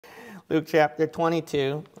Luke chapter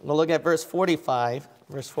 22. We'll look at verse 45.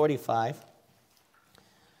 Verse 45.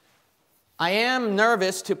 I am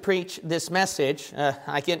nervous to preach this message.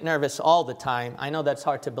 I get nervous all the time. I know that's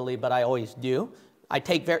hard to believe, but I always do. I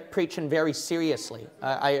take preaching very seriously.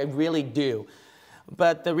 I really do.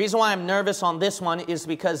 But the reason why I'm nervous on this one is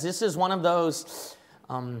because this is one of those,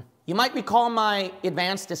 you might recall my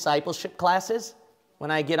advanced discipleship classes when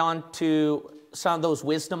I get on to some of those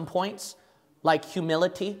wisdom points, like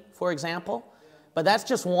humility, for example. But that's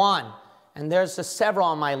just one, and there's several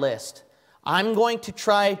on my list. I'm going to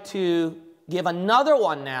try to give another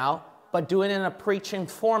one now, but do it in a preaching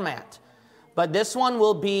format. But this one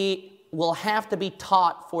will have to be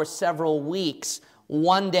taught for several weeks,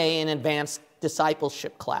 one day in advanced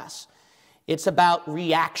discipleship class. It's about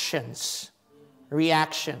reactions.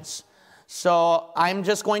 Reactions. So I'm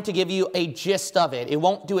just going to give you a gist of it. It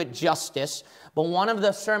won't do it justice, but one of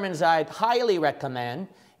the sermons I'd highly recommend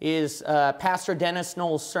is Pastor Dennis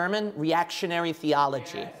Knoll's sermon, Reactionary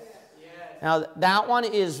Theology. Now, that one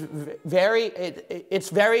is it's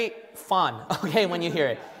very fun, okay, when you hear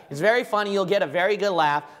it. It's very funny. You'll get a very good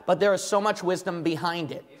laugh, but there is so much wisdom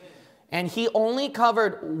behind it. And he only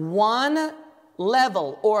covered one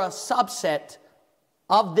level or a subset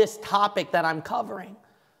of this topic that I'm covering.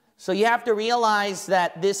 So you have to realize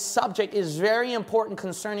that this subject is very important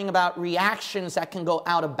concerning about reactions that can go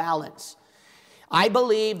out of balance. I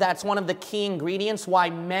believe that's one of the key ingredients why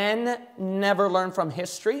men never learn from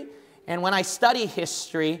history. And when I study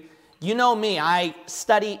history, you know me, I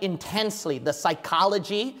study intensely the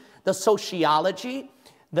psychology, the sociology,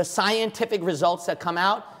 the scientific results that come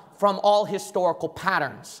out from all historical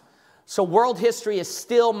patterns. So world history is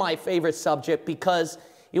still my favorite subject because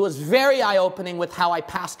it was very eye-opening with how I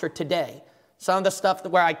pastor today. Some of the stuff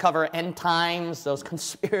where I cover end times, those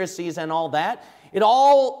conspiracies and all that, it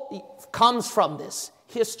all comes from this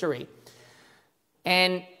history.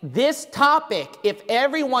 And this topic, if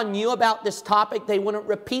everyone knew about this topic, they wouldn't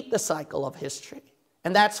repeat the cycle of history.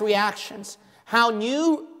 And that's reactions. How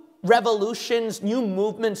new revolutions, new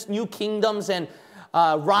movements, new kingdoms and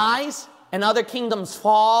rise, and other kingdoms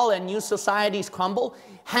fall, and new societies crumble,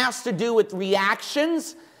 has to do with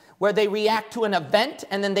reactions, where they react to an event,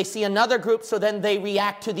 and then they see another group, so then they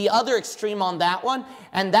react to the other extreme on that one,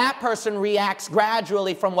 and that person reacts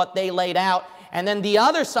gradually from what they laid out, and then the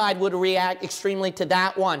other side would react extremely to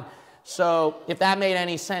that one. So if that made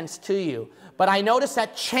any sense to you. But I noticed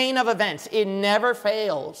that chain of events, it never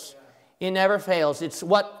fails. It never fails. It's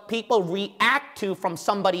what people react to from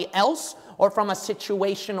somebody else or from a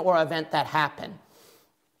situation or event that happened.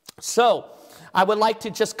 So I would like to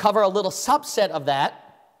just cover a little subset of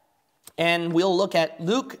that. And we'll look at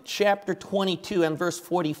Luke chapter 22 and verse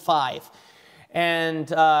 45.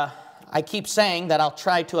 And I keep saying that I'll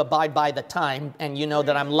try to abide by the time, and you know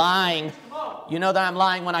that I'm lying. You know that I'm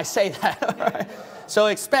lying when I say that. Right? So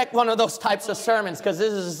expect one of those types of sermons, because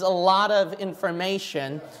this is a lot of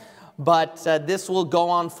information. But this can go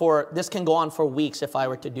on for weeks if I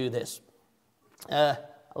were to do this.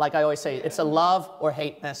 Like I always say, it's a love or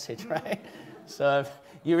hate message, right? So if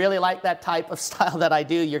you really like that type of style that I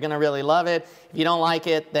do, you're going to really love it. If you don't like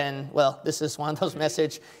it, then, well, this is one of those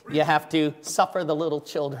messages. You have to suffer the little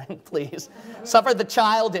children, please. Suffer the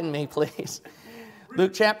child in me, please.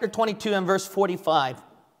 Luke chapter 22 and verse 45.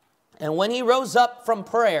 And when he rose up from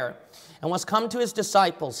prayer and was come to his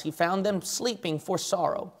disciples, he found them sleeping for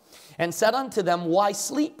sorrow, and said unto them, Why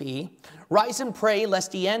sleep ye? Rise and pray,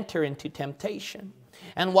 lest ye enter into temptation.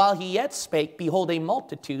 And while he yet spake, behold, a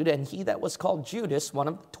multitude, and he that was called Judas, one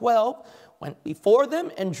of the 12, went before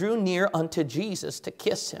them and drew near unto Jesus to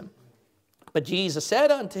kiss him. But Jesus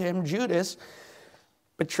said unto him, Judas,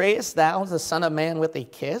 betrayest thou the Son of Man with a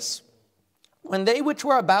kiss? When they which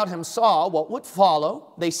were about him saw what would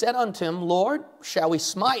follow, they said unto him, Lord, shall we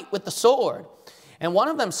smite with the sword? And one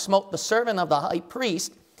of them smote the servant of the high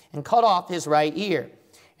priest, and cut off his right ear.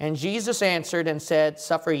 And Jesus answered and said,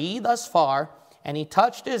 Suffer ye thus far. And he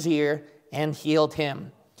touched his ear and healed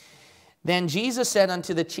him. Then Jesus said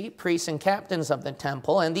unto the chief priests and captains of the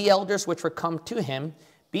temple, and the elders which were come to him,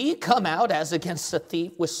 Be ye come out as against a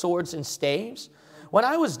thief with swords and staves? When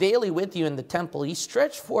I was daily with you in the temple, ye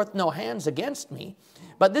stretched forth no hands against me.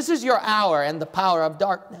 But this is your hour and the power of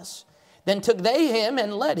darkness. Then took they him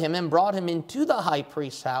and led him and brought him into the high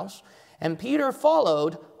priest's house. And Peter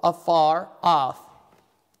followed afar off.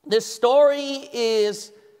 This story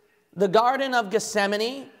is the Garden of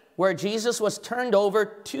Gethsemane, where Jesus was turned over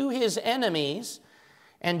to his enemies,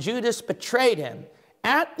 and Judas betrayed him.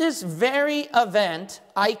 At this very event,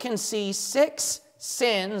 I can see 6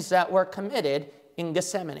 sins that were committed in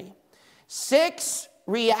Gethsemane. 6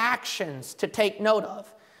 reactions to take note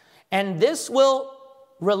of. And this will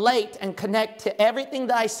relate and connect to everything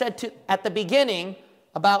that I said at the beginning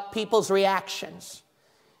about people's reactions.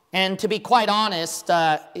 And to be quite honest,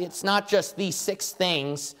 it's not just these 6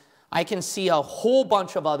 things. I can see a whole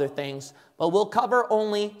bunch of other things, but we'll cover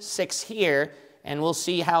only 6 here, and we'll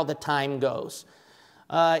see how the time goes.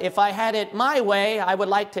 If I had it my way, I would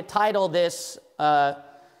like to title this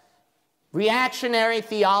Reactionary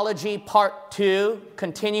Theology Part 2,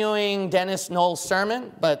 continuing Dennis Knoll's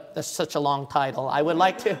sermon, but that's such a long title. I would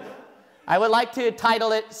like to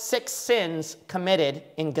title it 6 Sins Committed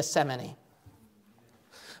in Gethsemane.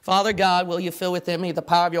 Father God, will you fill within me the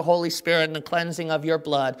power of your Holy Spirit and the cleansing of your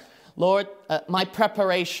blood? Lord, my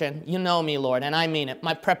preparation, you know me, Lord, and I mean it,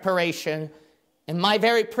 my preparation and my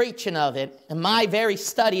very preaching of it and my very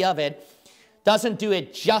study of it doesn't do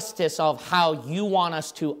it justice of how you want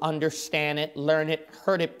us to understand it, learn it,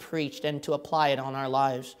 heard it preached, and to apply it on our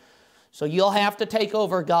lives. So you'll have to take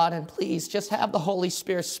over, God, and please just have the Holy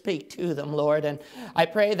Spirit speak to them, Lord. And I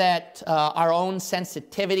pray that our own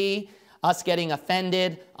sensitivity, us getting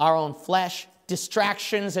offended, our own flesh,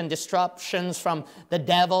 distractions and disruptions from the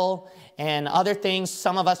devil and other things.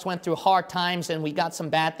 Some of us went through hard times and we got some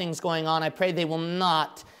bad things going on. I pray they will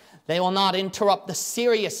not interrupt the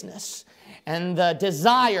seriousness and the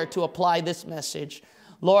desire to apply this message.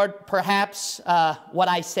 Lord, perhaps what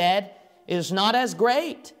I said is not as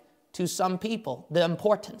great to some people, the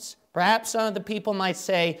importance. Perhaps some of the people might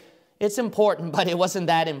say, it's important, but it wasn't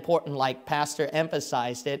that important like Pastor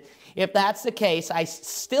emphasized it. If that's the case, I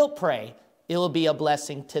still pray it will be a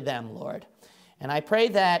blessing to them, Lord. And I pray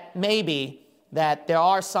that maybe that there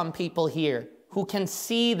are some people here who can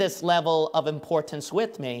see this level of importance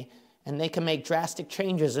with me, and they can make drastic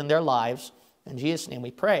changes in their lives. In Jesus' name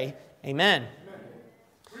we pray. Amen.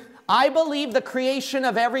 I believe the creation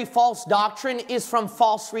of every false doctrine is from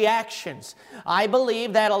false reactions. I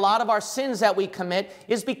believe that a lot of our sins that we commit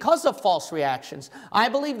is because of false reactions. I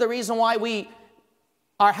believe the reason why we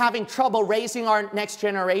are having trouble raising our next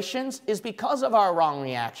generations is because of our wrong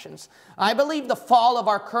reactions. I believe the fall of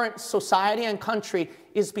our current society and country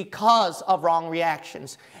is because of wrong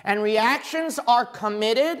reactions. And reactions are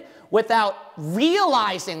committed without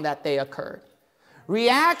realizing that they occurred.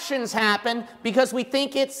 Reactions happen because we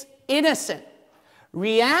think it's innocent.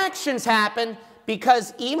 Reactions happen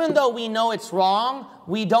because even though we know it's wrong,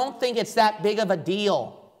 we don't think it's that big of a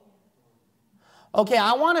deal. Okay,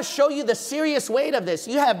 I want to show you the serious weight of this.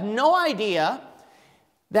 You have no idea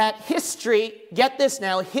that history, get this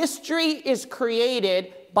now, history is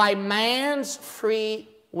created by man's free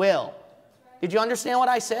will. Did you understand what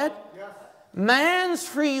I said? Yes. Man's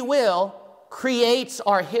free will creates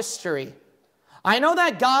our history. I know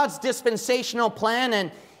that God's dispensational plan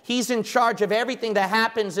and He's in charge of everything that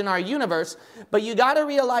happens in our universe, but you got to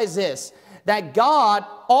realize this, that God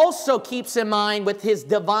also keeps in mind with His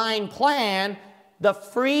divine plan the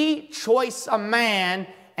free choice of man,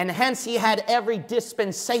 and hence He had every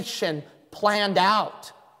dispensation planned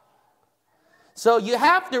out. So you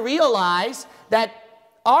have to realize that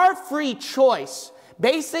our free choice,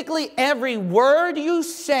 basically every word you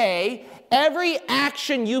say, every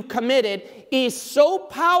action you committed is so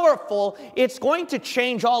powerful, it's going to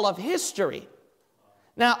change all of history.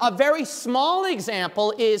 Now, a very small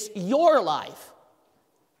example is your life.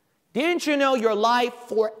 Didn't you know your life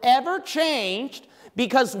forever changed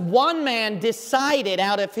because one man decided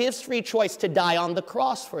out of his free choice to die on the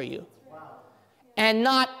cross for you? Wow. And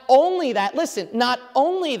not only that, listen, not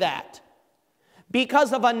only that,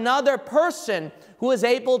 because of another person who is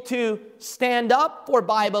able to stand up for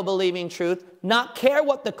Bible-believing truth, not care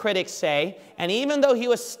what the critics say, and even though he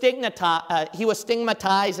was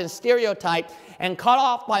stigmatized and stereotyped and cut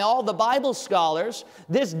off by all the Bible scholars,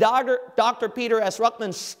 this Dr. Peter S.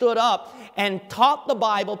 Ruckman stood up and taught the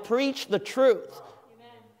Bible, preached the truth.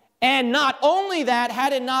 And not only that,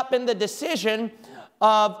 had it not been the decision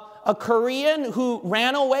of a Korean who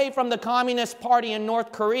ran away from the Communist Party in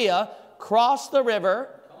North Korea, crossed the river,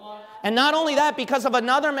 and not only that, because of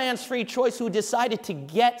another man's free choice who decided to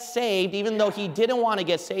get saved, even though he didn't want to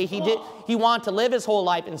get saved, he wanted to live his whole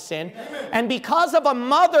life in sin. And because of a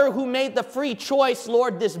mother who made the free choice,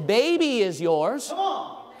 Lord, this baby is yours.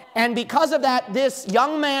 And because of that, this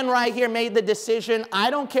young man right here made the decision, I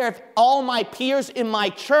don't care if all my peers in my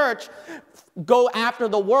church go after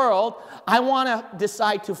the world, I want to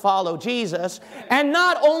decide to follow Jesus. And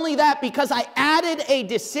not only that, because I added a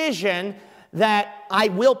decision that I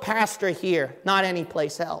will pastor here, not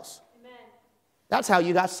anyplace else. Amen. That's how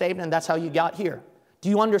you got saved and that's how you got here. Do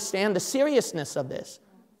you understand the seriousness of this?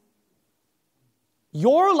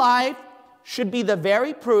 Your life should be the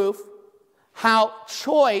very proof how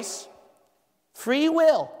choice, free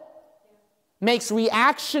will, makes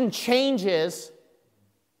reaction changes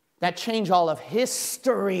that change all of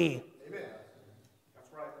history. Amen.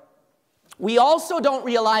 That's right. We also don't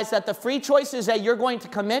realize that the free choices that you're going to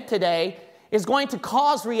commit today is going to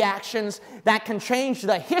cause reactions that can change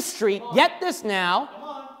the history. Get this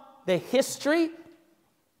now, the history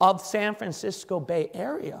of San Francisco Bay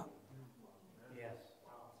Area. Yes.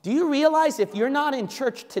 Do you realize if you're not in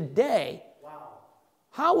church today,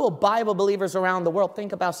 how will Bible believers around the world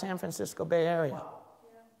think about San Francisco Bay Area? Wow.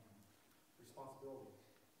 Responsibility.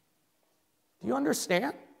 Do you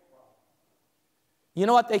understand? You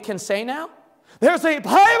know what they can say now? There's a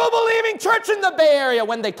Bible-believing church in the Bay Area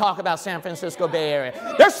when they talk about San Francisco Bay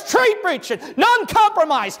Area. There's straight preaching,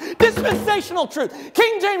 non-compromise, dispensational truth,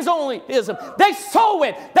 King James onlyism. They sow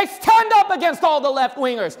it. They stand up against all the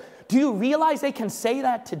left-wingers. Do you realize they can say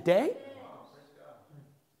that today?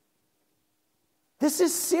 This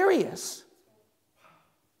is serious.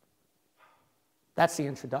 That's the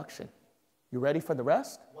introduction. You ready for the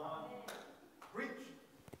rest? Wow. Preach.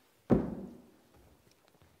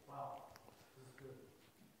 Wow. This is good.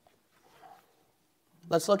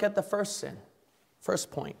 Let's look at the first sin.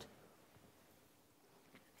 First point.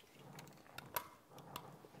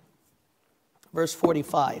 Verse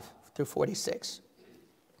 45 through 46.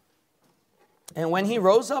 And when he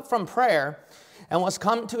rose up from prayer and was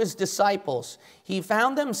come to his disciples, he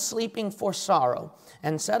found them sleeping for sorrow,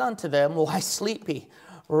 and said unto them, Why sleep ye?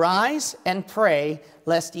 Rise and pray,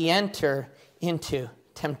 lest ye enter into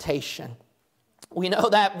temptation. We know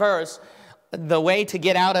that verse. The way to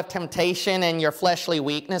get out of temptation and your fleshly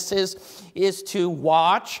weaknesses is to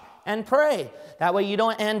watch and pray. That way you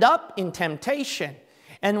don't end up in temptation.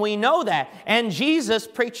 And we know that. And Jesus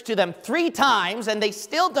preached to them 3 times, and they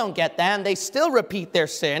still don't get that, and they still repeat their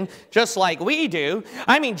sin, just like we do.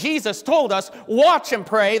 I mean, Jesus told us, watch and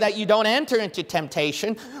pray that you don't enter into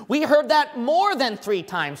temptation. We heard that more than 3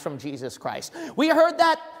 times from Jesus Christ. We heard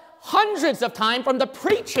that hundreds of times from the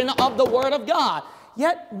preaching of the Word of God.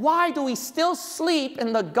 Yet, why do we still sleep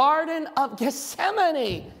in the Garden of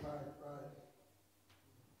Gethsemane?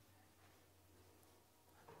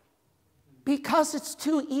 Because it's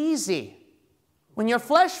too easy. When your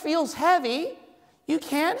flesh feels heavy, you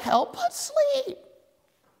can't help but sleep.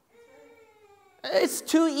 It's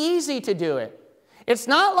too easy to do it. It's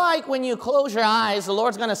not like when you close your eyes, the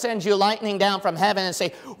Lord's going to send you lightning down from heaven and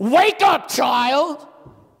say, wake up, child.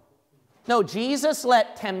 No, Jesus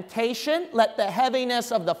let temptation, let the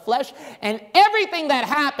heaviness of the flesh, and everything that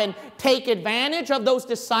happened take advantage of those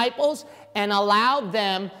disciples and allow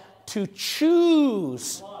them to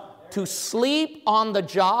choose to sleep on the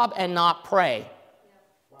job and not pray.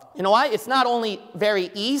 You know why? It's not only very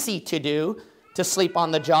easy to do, to sleep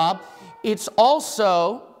on the job. It's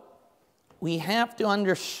also, we have to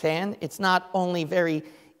understand, it's not only very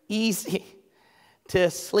easy to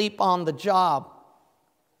sleep on the job.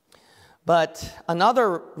 But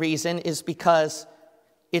another reason is because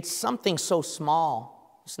it's something so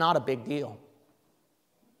small. It's not a big deal.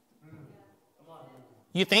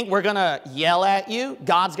 You think we're going to yell at you?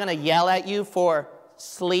 God's going to yell at you for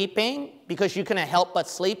sleeping because you couldn't help but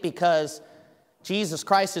sleep because Jesus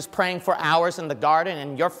Christ is praying for hours in the garden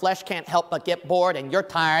and your flesh can't help but get bored and you're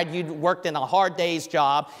tired. You worked in a hard day's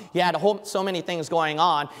job. You had so many things going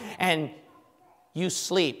on and you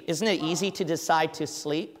sleep. Isn't it easy to decide to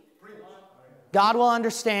sleep? God will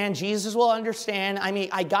understand. Jesus will understand. I mean,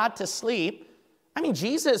 I got to sleep. I mean,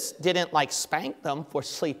 Jesus didn't like spank them for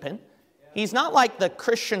sleeping. He's not like the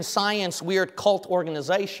Christian Science weird cult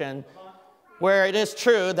organization where it is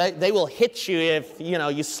true that they will hit you if,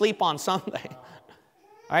 you sleep on something.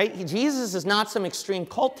 All right? Jesus is not some extreme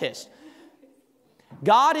cultist.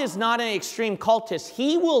 God is not an extreme cultist.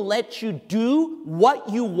 He will let you do what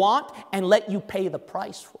you want and let you pay the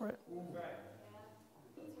price for it.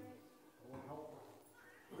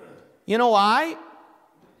 You know why?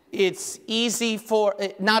 It's easy for,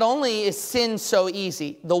 not only is sin so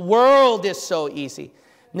easy, the world is so easy.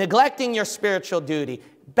 Neglecting your spiritual duty,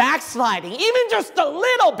 backsliding, even just a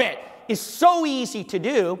little bit, is so easy to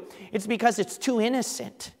do. It's because it's too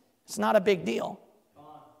innocent. It's not a big deal.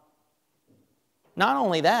 Not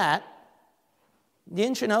only that,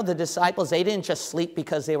 didn't you know the disciples, they didn't just sleep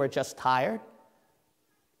because they were just tired?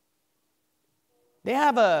 They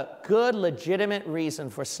have a good, legitimate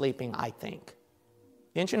reason for sleeping, I think.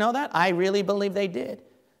 Didn't you know that? I really believe they did.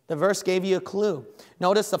 The verse gave you a clue.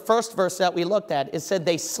 Notice the first verse that we looked at. It said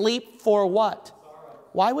they sleep for what? Sorrow.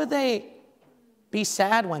 Why would they be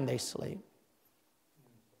sad when they sleep?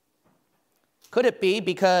 Could it be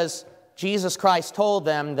because Jesus Christ told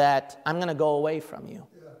them that I'm going to go away from you?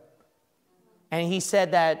 Yeah. And he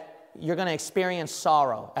said that you're going to experience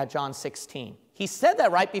sorrow at John 16. He said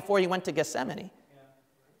that right before he went to Gethsemane.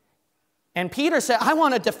 And Peter said, I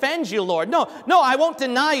want to defend you, Lord. No, I won't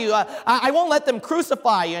deny you. I won't let them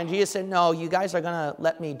crucify you. And Jesus said, no, you guys are going to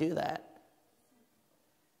let me do that.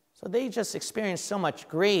 So they just experienced so much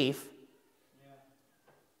grief.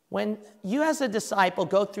 When you as a disciple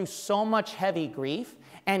go through so much heavy grief,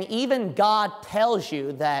 and even God tells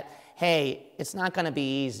you that, hey, it's not going to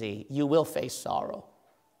be easy. You will face sorrow.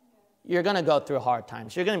 You're going to go through hard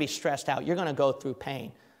times. You're going to be stressed out. You're going to go through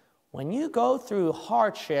pain. When you go through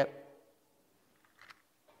hardship,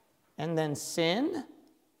 and then sin,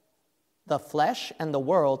 the flesh and the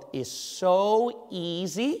world is so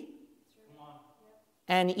easy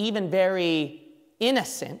and even very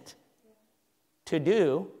innocent to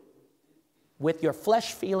do, with your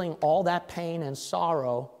flesh feeling all that pain and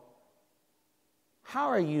sorrow, how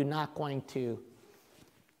are you not going to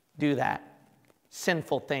do that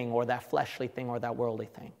sinful thing or that fleshly thing or that worldly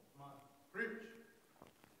thing?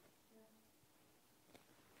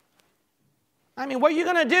 I mean, what are you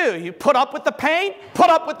going to do? You put up with the pain, put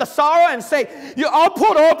up with the sorrow, and say, I'll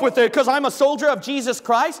put up with it because I'm a soldier of Jesus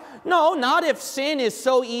Christ? No, not if sin is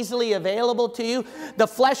so easily available to you. The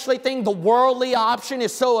fleshly thing, the worldly option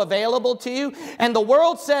is so available to you. And the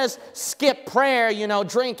world says, skip prayer,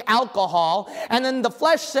 drink alcohol. And then the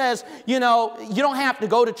flesh says, you don't have to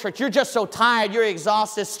go to church. You're just so tired. You're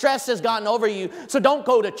exhausted. Stress has gotten over you. So don't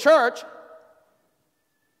go to church.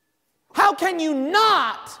 How can you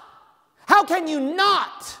not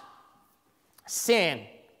sin?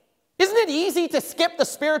 Isn't it easy to skip the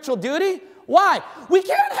spiritual duty? Why? We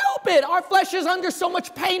can't help it. Our flesh is under so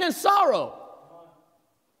much pain and sorrow.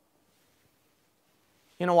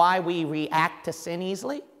 You know why we react to sin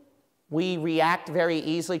easily? We react very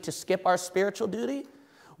easily to skip our spiritual duty.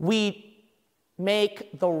 We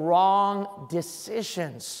make the wrong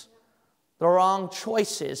decisions, the wrong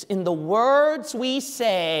choices. In the words we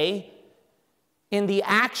say, in the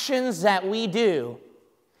actions that we do,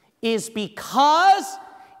 is because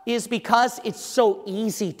it's so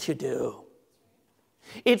easy to do.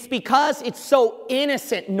 It's because it's so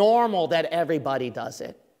innocent, normal that everybody does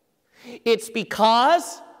it. It's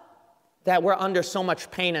because that we're under so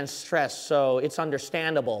much pain and stress, so it's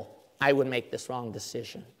understandable I would make this wrong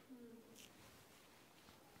decision.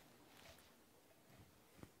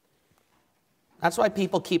 That's why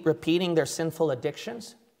people keep repeating their sinful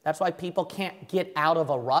addictions. That's why people can't get out of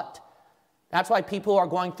a rut. That's why people are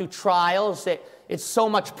going through trials that it's so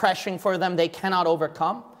much pressing for them they cannot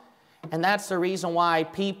overcome. And that's the reason why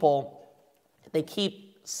people, they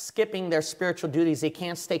keep skipping their spiritual duties. They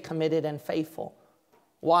can't stay committed and faithful.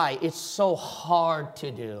 Why? It's so hard to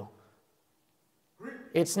do.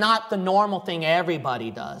 It's not the normal thing everybody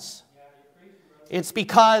does. It's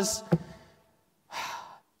because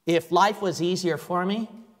if life was easier for me,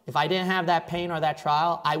 if I didn't have that pain or that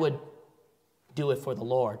trial, I would do it for the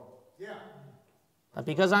Lord. Yeah. But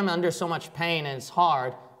because I'm under so much pain and it's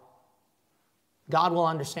hard, God will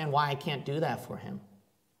understand why I can't do that for him.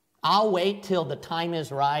 I'll wait till the time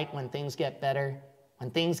is right, when things get better, when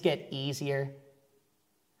things get easier,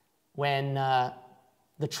 when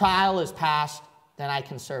the trial is past, then I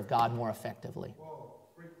can serve God more effectively.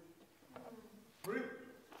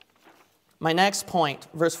 My next point,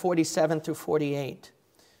 verse 47 through 48.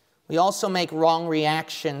 We also make wrong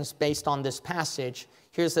reactions based on this passage.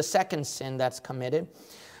 Here's the second sin that's committed.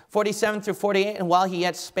 47 through 48, and while he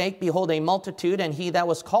yet spake, behold, a multitude, and he that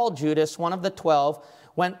was called Judas, one of the 12,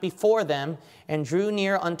 went before them, and drew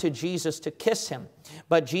near unto Jesus to kiss him.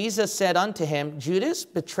 But Jesus said unto him, Judas,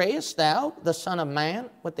 betrayest thou the Son of Man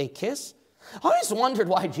with a kiss? I always wondered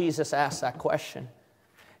why Jesus asked that question.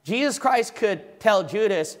 Jesus Christ could tell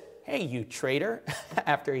Judas, hey, you traitor,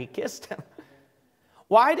 after he kissed him.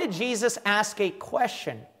 Why did Jesus ask a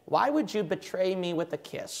question? Why would you betray me with a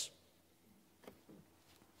kiss?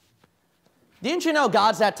 Didn't you know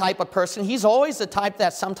God's that type of person? He's always the type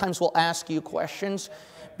that sometimes will ask you questions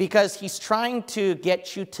because he's trying to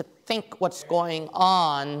get you to think what's going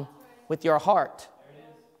on with your heart.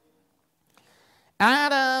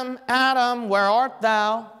 Adam, Adam, where art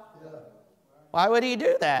thou? Why would he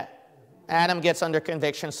do that? Adam gets under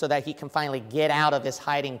conviction so that he can finally get out of his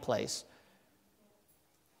hiding place.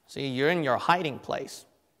 See, you're in your hiding place.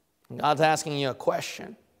 And God's asking you a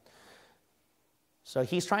question. So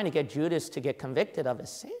he's trying to get Judas to get convicted of his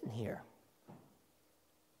sin here.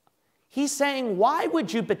 He's saying, why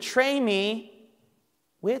would you betray me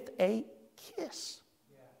with a kiss?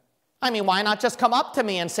 I mean, why not just come up to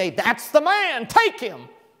me and say, that's the man, take him?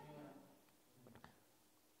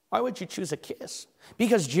 Why would you choose a kiss?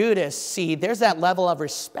 Because Judas, see, there's that level of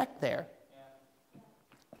respect there.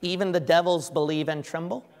 Even the devils believe and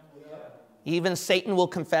tremble. Even Satan will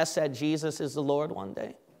confess that Jesus is the Lord one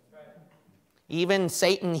day. Even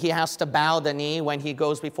Satan, he has to bow the knee when he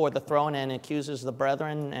goes before the throne and accuses the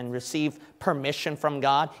brethren and receive permission from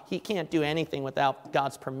God. He can't do anything without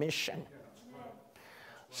God's permission.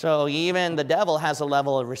 So even the devil has a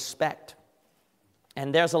level of respect.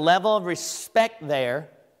 And there's a level of respect there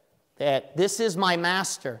that this is my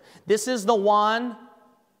master. This is the one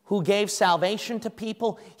who gave salvation to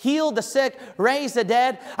people, healed the sick, raised the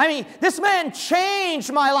dead. I mean, this man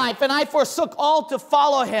changed my life, and I forsook all to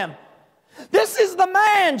follow him. This is the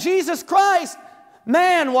man, Jesus Christ.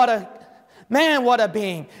 Man, what a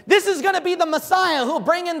being. This is going to be the Messiah who will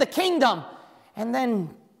bring in the kingdom. And then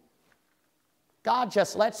God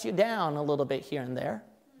just lets you down a little bit here and there.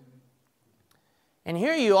 And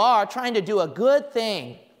here you are trying to do a good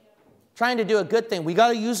thing. Trying to do a good thing. We got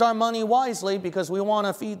to use our money wisely because we want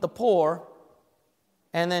to feed the poor.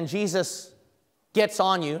 And then Jesus gets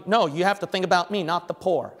on you. No, you have to think about me, not the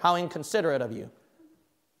poor. How inconsiderate of you.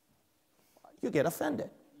 You get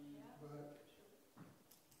offended.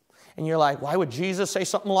 And you're like, why would Jesus say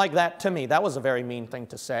something like that to me? That was a very mean thing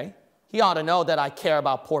to say. He ought to know that I care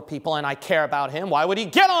about poor people and I care about him. Why would he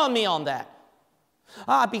get on me on that?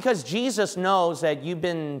 Because Jesus knows that you've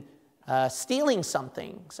been stealing some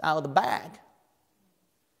things out of the bag.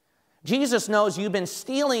 Jesus knows you've been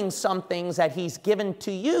stealing some things that he's given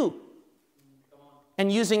to you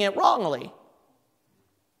and using it wrongly.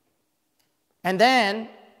 And then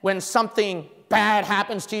when something bad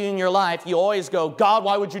happens to you in your life, you always go, God,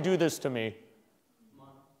 why would you do this to me?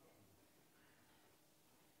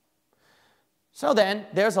 So then,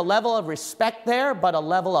 there's a level of respect there, but a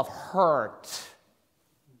level of hurt.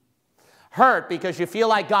 Hurt because you feel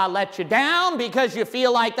like God let you down, because you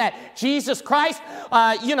feel like that Jesus Christ,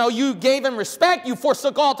 you gave him respect, you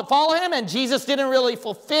forsook all to follow him, and Jesus didn't really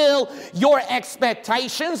fulfill your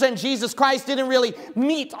expectations, and Jesus Christ didn't really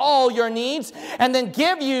meet all your needs, and then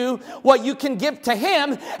give you what you can give to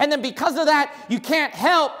him, and then because of that, you can't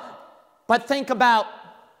help but think about,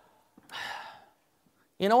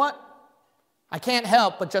 you know what? I can't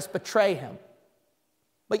help but just betray him.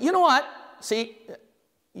 But you know what? See,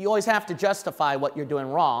 you always have to justify what you're doing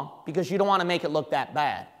wrong because you don't want to make it look that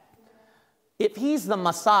bad. If he's the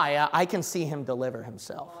Messiah, I can see him deliver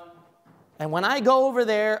himself. And when I go over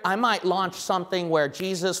there, I might launch something where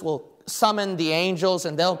Jesus will summon the angels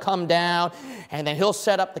and they'll come down and then he'll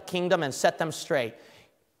set up the kingdom and set them straight.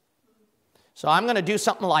 So I'm going to do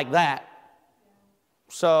something like that.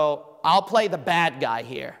 So I'll play the bad guy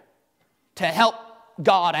here to help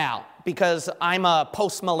God out because I'm a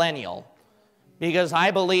post-millennial. Because I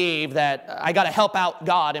believe that I got to help out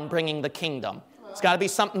God in bringing the kingdom. It's got to be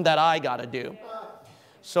something that I got to do.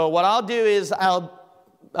 So what I'll do is I'll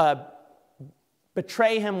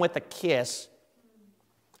betray him with a kiss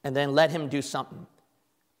and then let him do something.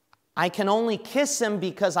 I can only kiss him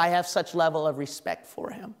because I have such level of respect for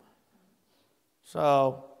him.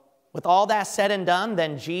 So with all that said and done,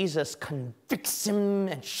 then Jesus convicts him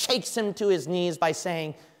and shakes him to his knees by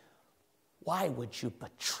saying, why would you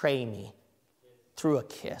betray me? Through a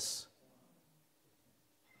kiss.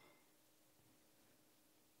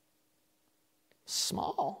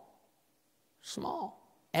 Small,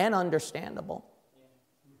 and understandable.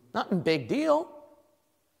 Nothing big deal.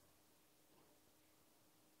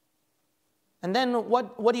 And then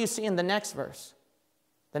what do you see in the next verse?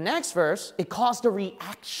 The next verse, it caused a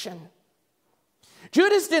reaction.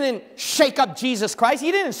 Judas didn't shake up Jesus Christ.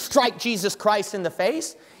 He didn't strike Jesus Christ in the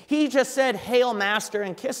face. He just said, "Hail, Master,"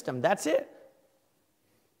 and kissed him. That's it.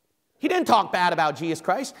 He didn't talk bad about Jesus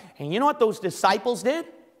Christ. And you know what those disciples did?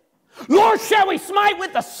 Lord, shall we smite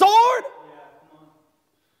with the sword?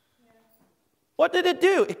 What did it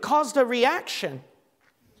do? It caused a reaction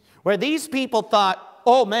where these people thought,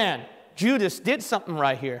 oh man, Judas did something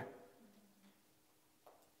right here.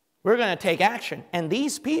 We're going to take action. And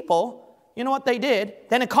these people, you know what they did?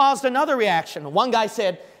 Then it caused another reaction. One guy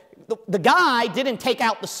said, the guy didn't take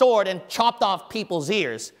out the sword and chopped off people's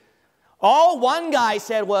ears. All one guy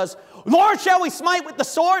said was, Lord, shall we smite with the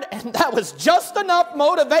sword? And that was just enough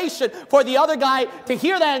motivation for the other guy to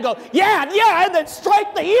hear that and go, yeah, and then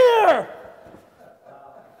strike the ear.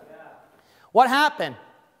 What happened?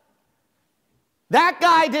 That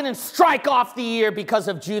guy didn't strike off the ear because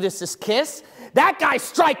of Judas's kiss. That guy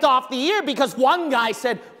striked off the ear because one guy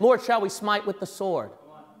said, Lord, shall we smite with the sword?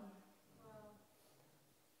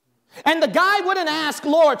 And the guy wouldn't ask,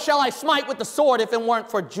 Lord, shall I smite with the sword if it weren't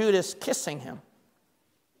for Judas kissing him?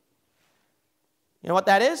 You know what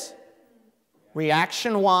that is?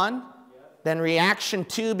 Reaction 1, then reaction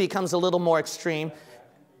 2 becomes a little more extreme.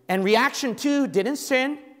 And reaction 2 didn't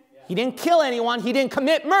sin. He didn't kill anyone. He didn't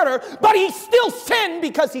commit murder. But he still sinned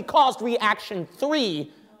because he caused reaction 3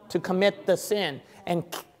 to commit the sin and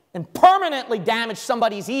permanently damaged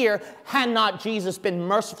somebody's ear had not Jesus been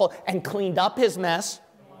merciful and cleaned up his mess.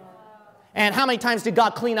 And how many times did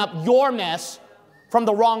God clean up your mess from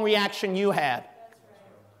the wrong reaction you had?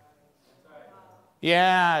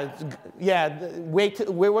 Yeah,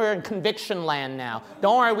 we're in conviction land now.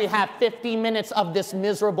 Don't worry, we have 50 minutes of this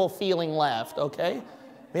miserable feeling left, okay?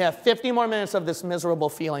 We have 50 more minutes of this miserable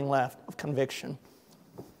feeling left of conviction.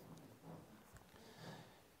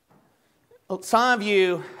 Some of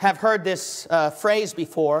you have heard this phrase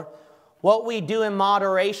before. What we do in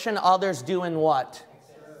moderation, others do in what?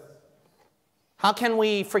 How can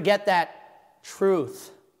we forget that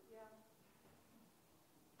truth?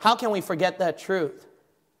 How can we forget that truth?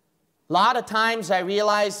 A lot of times I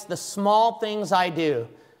realize the small things I do,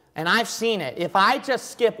 and I've seen it. If I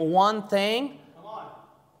just skip one thing,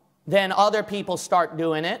 then other people start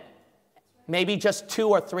doing it. Maybe just 2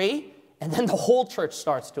 or 3, and then the whole church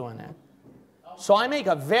starts doing it. So I make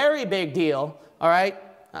a very big deal, all right?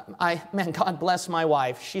 Man, God bless my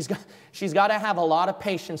wife. She's got to have a lot of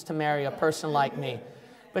patience to marry a person like me.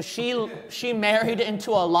 But she married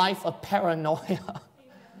into a life of paranoia.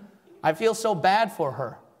 I feel so bad for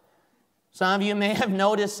her. Some of you may have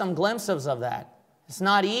noticed some glimpses of that. It's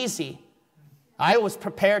not easy. I was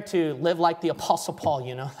prepared to live like the Apostle Paul,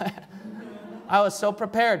 you know that? I was so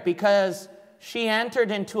prepared because she entered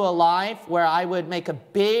into a life where I would make a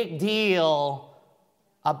big deal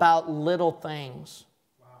about little things.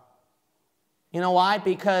 Wow. You know why?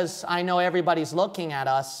 Because I know everybody's looking at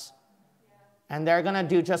us and they're going to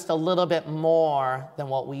do just a little bit more than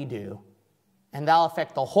what we do. And that'll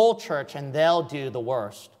affect the whole church and they'll do the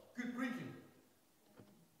worst. Good preaching.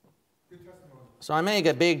 Good testimony. So I make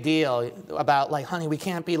a big deal about like, honey, we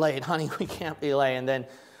can't be late. Honey, we can't be late. And then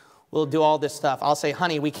we'll do all this stuff. I'll say,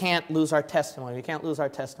 honey, we can't lose our testimony. We can't lose our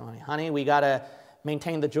testimony. Honey, we got to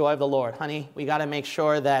maintain the joy of the Lord. Honey, we got to make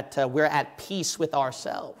sure that we're at peace with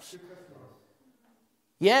ourselves.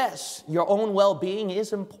 Yes, your own well-being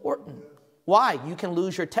is important. Why? You can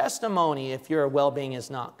lose your testimony if your well-being is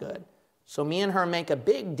not good. So me and her make a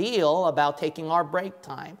big deal about taking our break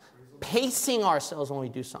time, pacing ourselves when we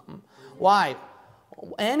do something. Why?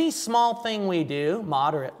 Any small thing we do,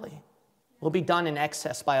 moderately, will be done in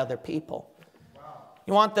excess by other people.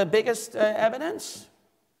 You want the biggest evidence?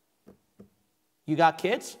 You got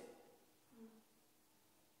kids?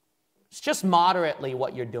 It's just moderately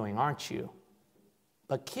what you're doing, aren't you?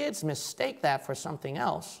 But kids mistake that for something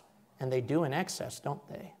else, and they do in excess, don't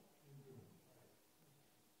they?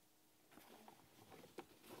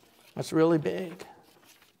 That's really big.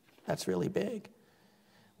 That's really big.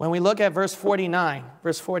 When we look at verse 49,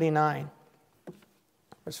 verse 49.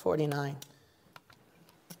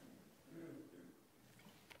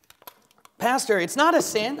 Pastor, it's not a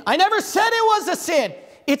sin. I never said it was a sin.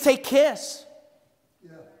 It's a kiss.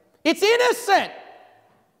 Yeah. It's innocent.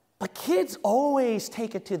 But kids always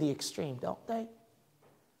take it to the extreme, don't they?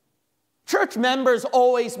 Church members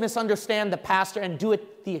always misunderstand the pastor and do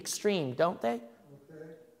it the extreme, don't they?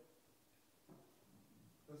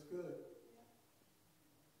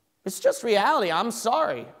 It's just reality. I'm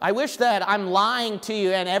sorry. I wish that I'm lying to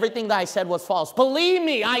you and everything that I said was false. Believe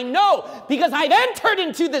me, I know, because I've entered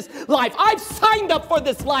into this life. I've signed up for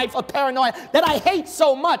this life of paranoia that I hate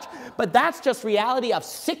so much. But that's just reality of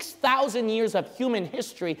 6,000 years of human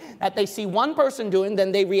history that they see one person doing,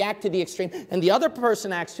 then they react to the extreme, and the other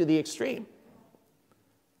person acts to the extreme.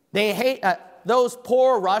 They hate those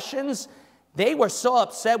poor Russians. They were so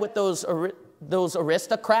upset with those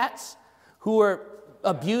aristocrats who were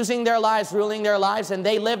abusing their lives, ruling their lives, and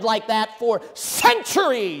they lived like that for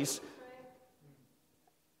centuries.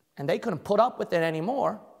 And they couldn't put up with it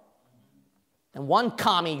anymore. And one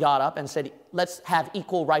commie got up and said, let's have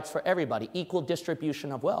equal rights for everybody, equal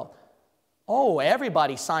distribution of wealth. Oh,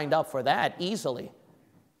 everybody signed up for that easily.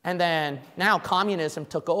 And then now communism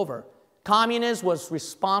took over. Communism was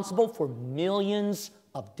responsible for millions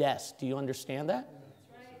of deaths. Do you understand that?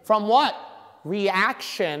 From what?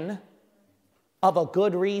 Reaction of a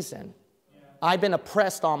good reason. I've been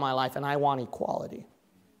oppressed all my life and I want equality.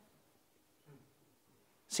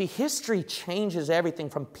 See, history changes everything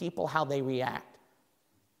from people, how they react.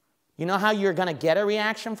 You know how you're going to get a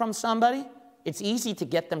reaction from somebody? It's easy to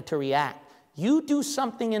get them to react. You do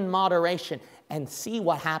something in moderation and see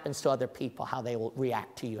what happens to other people, how they will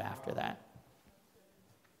react to you after that.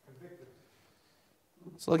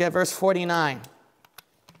 Let's look at verse 49.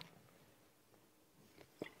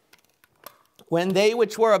 When they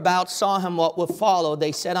which were about saw him what would follow,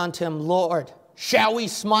 they said unto him, Lord, shall we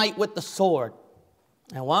smite with the sword?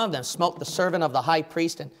 And one of them smote the servant of the high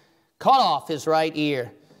priest and cut off his right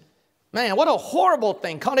ear. Man, what a horrible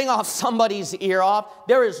thing, cutting off somebody's ear off.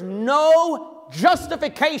 There is no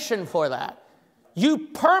justification for that. You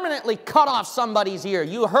permanently cut off somebody's ear.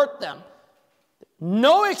 You hurt them.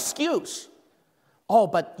 No excuse. Oh,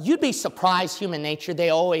 but you'd be surprised, human nature, they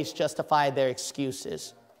always justify their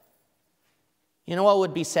excuses. You know what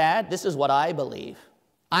would be sad? This is what I believe.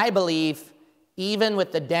 I believe even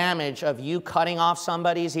with the damage of you cutting off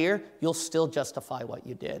somebody's ear, you'll still justify what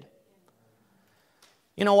you did.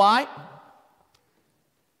 You know why?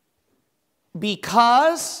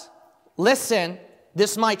 Because, listen,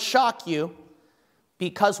 this might shock you,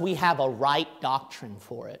 because we have a right doctrine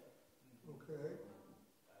for it. Okay.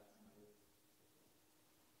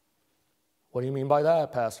 What do you mean by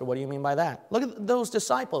that, Pastor? What do you mean by that? Look at those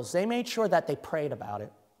disciples. They made sure that they prayed about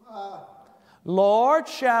it. Lord,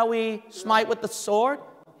 shall we smite with the sword?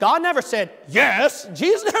 God never said, yes.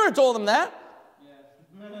 Jesus never told them that.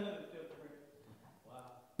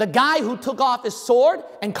 The guy who took off his sword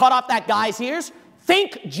and cut off that guy's ears,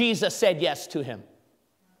 think Jesus said yes to him.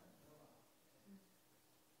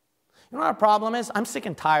 You know what our problem is? I'm sick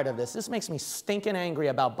and tired of this. This makes me stinking angry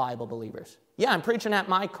about Bible believers. Yeah, I'm preaching at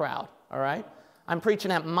my crowd, all right? I'm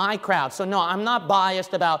preaching at my crowd. So no, I'm not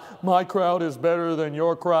biased about my crowd is better than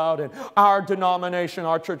your crowd and our denomination,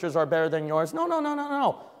 our churches are better than yours. No, no, no, no,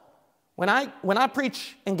 no. When I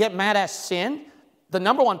preach and get mad at sin, the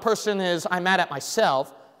number one person is I'm mad at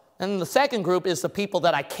myself. And the second group is the people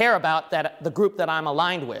that I care about, the group that I'm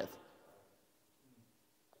aligned with.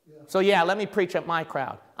 So yeah, let me preach at my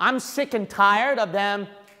crowd. I'm sick and tired of them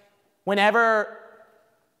whenever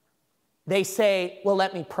they say, well,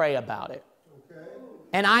 let me pray about it. Okay.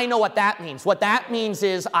 And I know what that means. What that means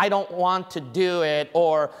is I don't want to do it,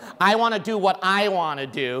 or I want to do what I want to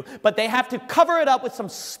do. But they have to cover it up with some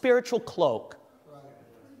spiritual cloak. Right.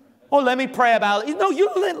 Oh, let me pray about it. No,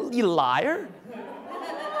 you liar.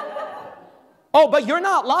 Oh, but you're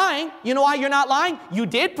not lying. You know why you're not lying? You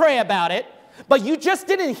did pray about it, but you just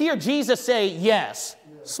didn't hear Jesus say, yes,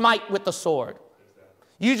 smite with the sword.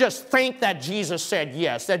 You just think that Jesus said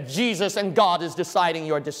yes, that Jesus and God is deciding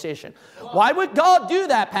your decision. Why would God do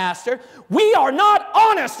that, Pastor? We are not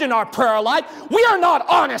honest in our prayer life. We are not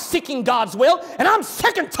honest seeking God's will. And I'm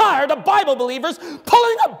sick and tired of Bible believers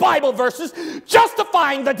pulling up Bible verses,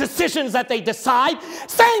 justifying the decisions that they decide,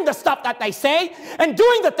 saying the stuff that they say, and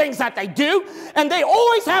doing the things that they do. And they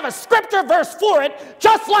always have a scripture verse for it,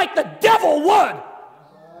 just like the devil would.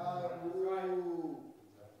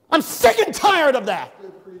 I'm sick and tired of that.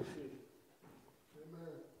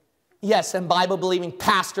 Yes, and Bible-believing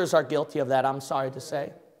pastors are guilty of that, I'm sorry to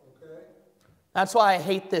say. Okay. That's why I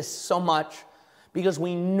hate this so much, because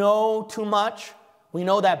we know too much. We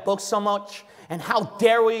know that book so much, and how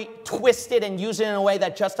dare we twist it and use it in a way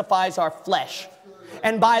that justifies our flesh.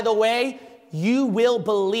 And by the way, you will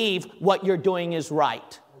believe what you're doing is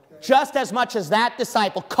right. Okay. Just as much as that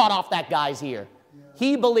disciple cut off that guy's ear. Yeah.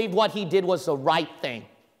 He believed what he did was the right thing.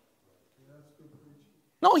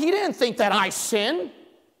 No, he didn't think that I sinned.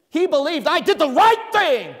 He believed I did the right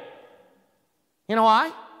thing. You know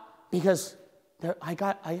why? Because I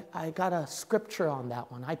got a scripture on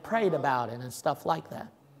that one. I prayed about it and stuff like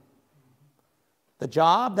that. The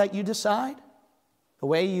job that you decide, the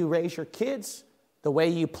way you raise your kids, the way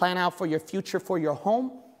you plan out for your future, for your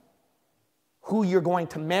home, who you're going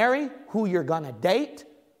to marry, who you're going to date,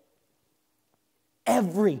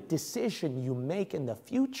 every decision you make in the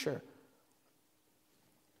future,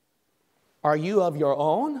 are you of your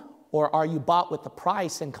own, or are you bought with the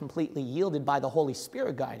price and completely yielded by the Holy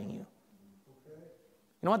Spirit guiding you? Okay.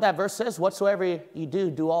 You know what that verse says? Whatsoever you do,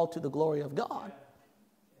 do all to the glory of God.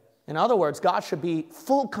 In other words, God should be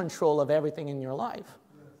full control of everything in your life.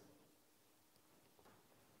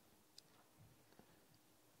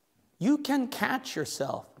 You can catch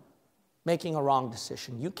yourself making a wrong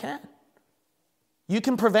decision. You can. You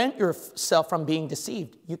can prevent yourself from being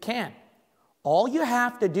deceived. You can. All you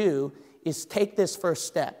have to do is take this first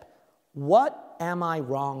step. What am I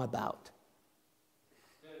wrong about?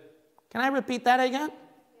 Can I repeat that again?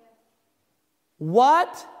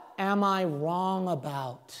 What am I wrong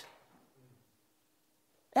about?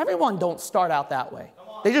 Everyone don't start out that way.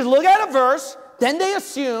 They just look at a verse, then they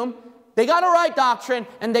assume they got a right doctrine,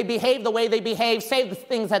 and they behave the way they behave, say the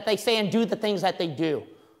things that they say, and do the things that they do.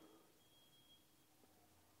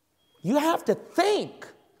 You have to think.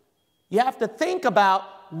 You have to think about,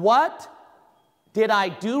 what did I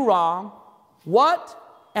do wrong?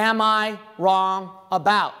 What am I wrong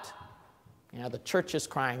about? Yeah, the church is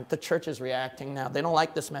crying. The church is reacting now. They don't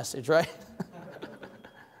like this message, right?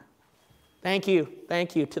 Thank you.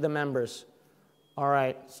 Thank you to the members. All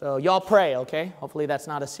right, so y'all pray, okay? Hopefully that's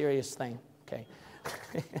not a serious thing, okay?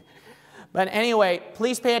 But anyway,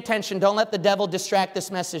 please pay attention. Don't let the devil distract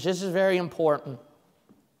this message. This is very important.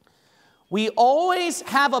 We always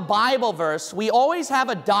have a Bible verse. We always have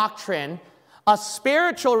a doctrine, a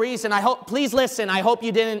spiritual reason. Please listen. I hope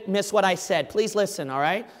you didn't miss what I said. Please listen, all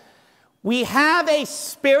right? We have a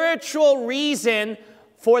spiritual reason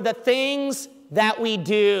for the things that we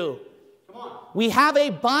do. We have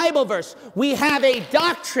a Bible verse. We have a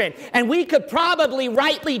doctrine. And we could probably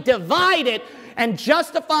rightly divide it and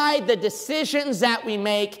justify the decisions that we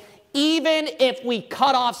make, even if we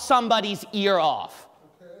cut off somebody's ear off.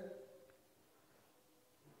 Okay.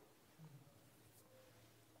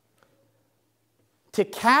 To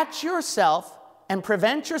catch yourself and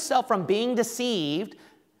prevent yourself from being deceived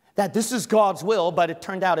that this is God's will, but it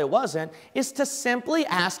turned out it wasn't, is to simply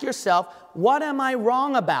ask yourself, what am I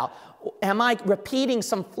wrong about? Am I repeating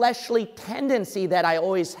some fleshly tendency that I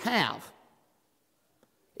always have?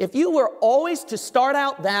 If you were always to start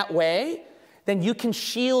out that way, then you can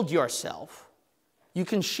shield yourself. You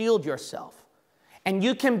can shield yourself. And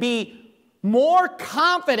you can be more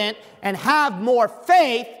confident and have more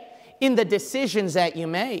faith in the decisions that you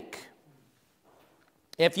make.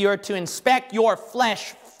 If you're to inspect your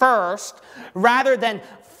flesh first, rather than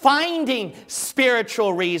finding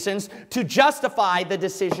spiritual reasons to justify the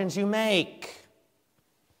decisions you make.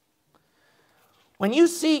 When you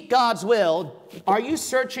seek God's will, are you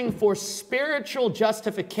searching for spiritual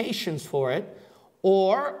justifications for it,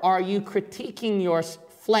 or are you critiquing your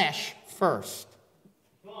flesh first?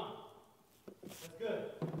 Come on. That's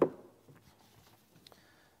good.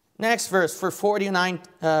 Next verse, for 49,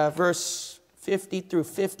 verse 50 through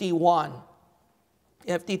 51.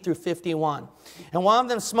 50 through 51. And one of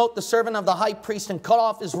them smote the servant of the high priest and cut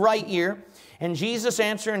off his right ear. And Jesus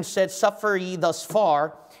answered and said, suffer ye thus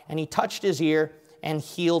far. And he touched his ear and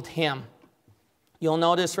healed him. You'll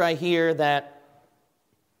notice right here that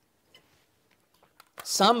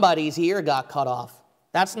somebody's ear got cut off.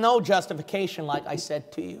 That's no justification, like I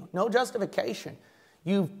said to you. No justification.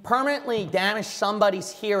 You've permanently damaged somebody's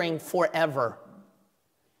hearing forever.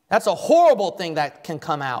 That's a horrible thing that can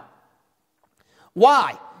come out.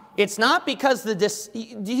 Why? It's not because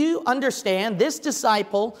do you understand? This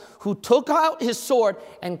disciple who took out his sword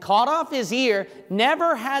and cut off his ear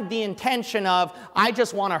never had the intention of, I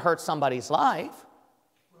just want to hurt somebody's life.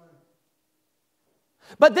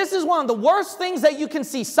 But this is one of the worst things that you can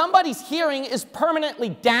see. Somebody's hearing is permanently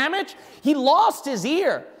damaged. He lost his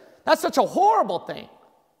ear. That's such a horrible thing.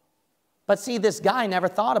 But see, this guy never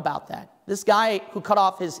thought about that. This guy who cut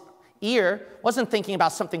off his ear wasn't thinking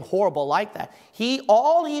about something horrible like that.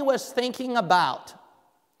 All he was thinking about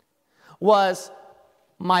was,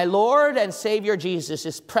 my Lord and Savior Jesus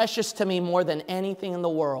is precious to me more than anything in the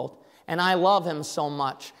world, and I love him so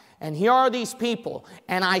much. And here are these people,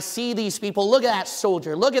 and I see these people. Look at that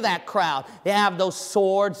soldier. Look at that crowd. They have those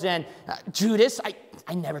swords. And Judas,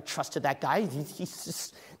 I never trusted that guy.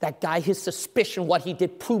 That guy, his suspicion, what he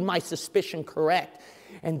did proved my suspicion correct.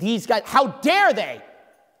 And these guys, how dare they?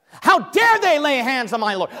 How dare they lay hands on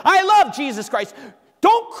my Lord? I love Jesus Christ.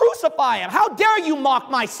 Don't crucify him. How dare you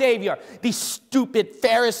mock my Savior? These stupid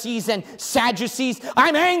Pharisees and Sadducees,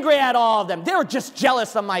 I'm angry at all of them. They were just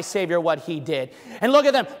jealous of my Savior, what he did. And look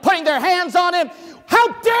at them putting their hands on him.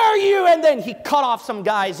 How dare you? And then he cut off some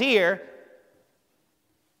guy's ear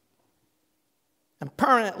and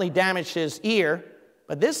permanently damaged his ear.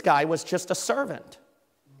 But this guy was just a servant.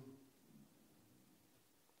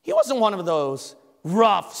 He wasn't one of those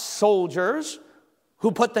rough soldiers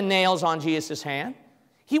who put the nails on Jesus' hand.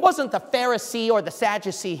 He wasn't the Pharisee or the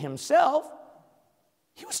Sadducee himself.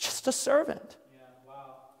 He was just a servant. Yeah,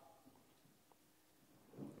 wow.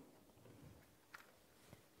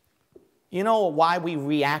 You know why we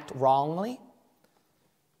react wrongly?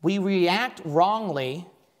 We react wrongly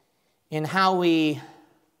in how we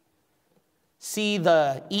see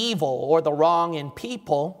the evil or the wrong in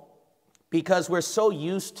people because we're so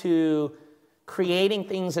used to creating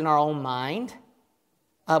things in our own mind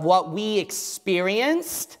of what we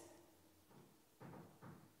experienced.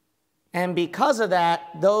 And because of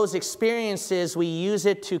that, those experiences, we use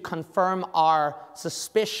it to confirm our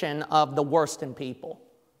suspicion of the worst in people.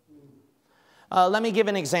 Let me give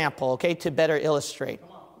an example, okay, to better illustrate.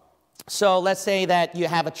 So let's say that you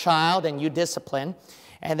have a child and you discipline.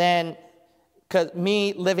 And then, because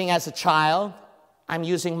me living as a child, I'm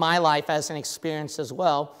using my life as an experience as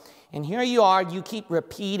well. And here you are, you keep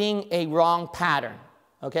repeating a wrong pattern,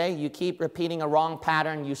 okay? You keep repeating a wrong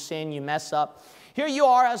pattern, you sin, you mess up. Here you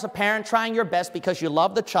are as a parent trying your best because you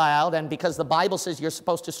love the child and because the Bible says you're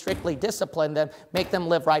supposed to strictly discipline them, make them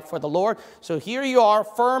live right for the Lord. So here you are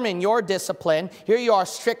firm in your discipline. Here you are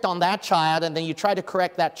strict on that child, and then you try to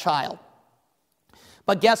correct that child.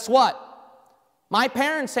 But guess what? My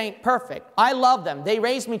parents ain't perfect. I love them. They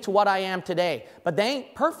raised me to what I am today, but they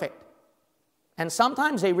ain't perfect. And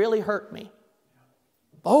sometimes they really hurt me.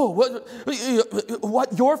 Oh,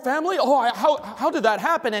 what, your family? Oh, how did that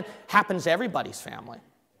happen? And it happens to everybody's family.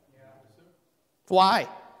 Why?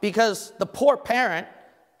 Because the poor parent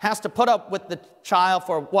has to put up with the child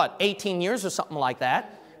for, 18 years or something like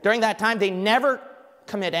that. During that time, they never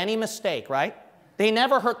commit any mistake, right? They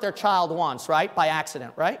never hurt their child once, right? By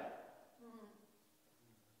accident, right?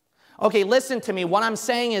 Okay, listen to me. What I'm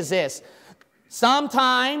saying is this.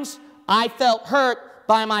 Sometimes I felt hurt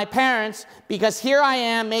by my parents because here I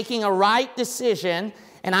am making a right decision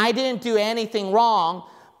and I didn't do anything wrong.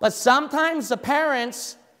 But sometimes the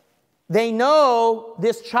parents, they know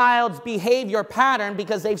this child's behavior pattern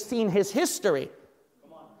because they've seen his history.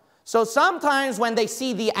 So sometimes when they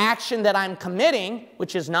see the action that I'm committing,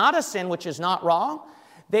 which is not a sin, which is not wrong,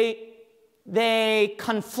 they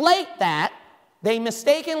conflate that. They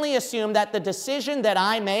mistakenly assume that the decision that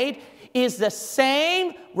I made is the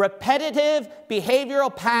same repetitive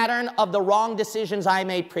behavioral pattern of the wrong decisions I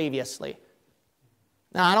made previously.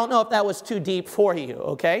 Now, I don't know if that was too deep for you,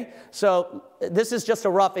 okay? So this is just a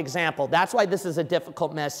rough example. That's why this is a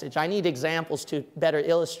difficult message. I need examples to better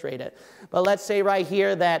illustrate it. But let's say right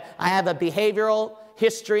here that I have a behavioral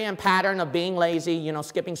history and pattern of being lazy,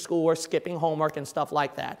 skipping schoolwork, skipping homework, and stuff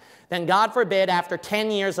like that. Then God forbid, after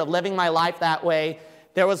 10 years of living my life that way,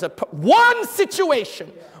 there was one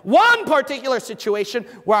particular situation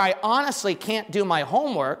where I honestly can't do my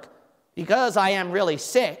homework because I am really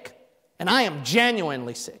sick, and I am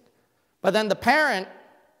genuinely sick. But then the parent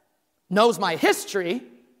knows my history.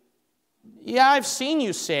 Yeah, I've seen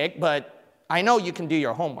you sick, but I know you can do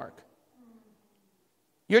your homework.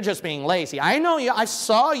 You're just being lazy. I know you. I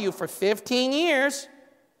saw you for 15 years.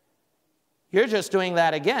 You're just doing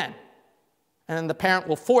that again. And then the parent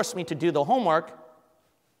will force me to do the homework.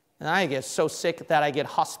 And I get so sick that I get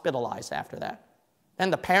hospitalized after that.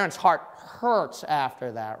 And the parent's heart hurts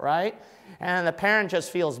after that, right? And the parent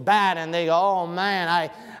just feels bad, and they go, oh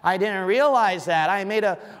man, I didn't realize that. I made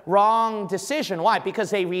a wrong decision. Why?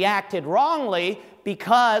 Because they reacted wrongly,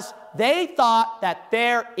 because they thought that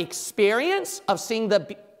their experience of seeing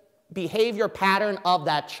the behavior pattern of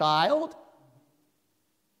that child,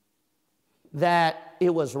 that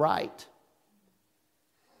it was right.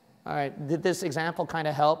 All right, did this example kind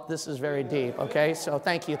of help? This is very deep, okay? So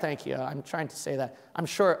thank you. I'm trying to say that. I'm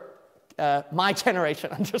sure my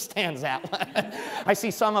generation understands that. I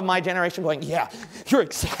see some of my generation going, yeah, you're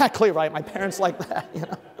exactly right. My parents like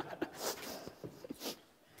that,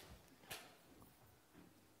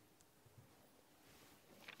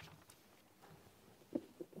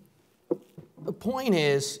 The point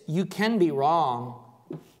is, you can be wrong,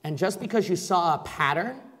 and just because you saw a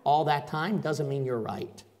pattern all that time doesn't mean you're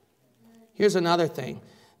right. Here's another thing.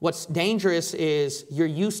 What's dangerous is you're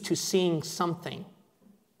used to seeing something.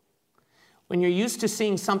 When you're used to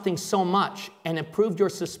seeing something so much and it proved your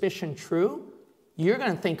suspicion true, you're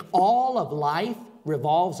going to think all of life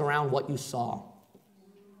revolves around what you saw.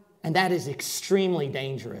 And that is extremely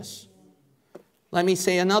dangerous. Let me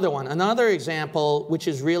say another one. Another example which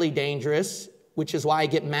is really dangerous, which is why I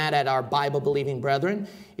get mad at our Bible-believing brethren,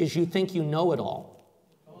 is you think you know it all.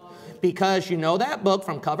 Because you know that book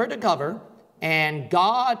from cover to cover, and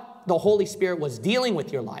God, the Holy Spirit, was dealing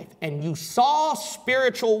with your life, and you saw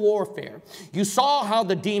spiritual warfare. You saw how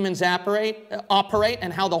the demons operate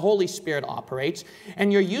and how the Holy Spirit operates,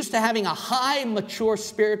 and you're used to having a high, mature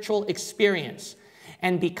spiritual experience.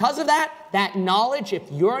 And because of that, that knowledge, if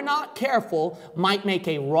you're not careful, might make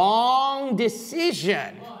a wrong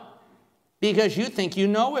decision because you think you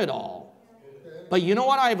know it all. But you know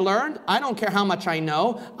what I've learned? I don't care how much I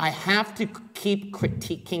know. I have to keep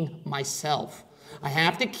critiquing myself. I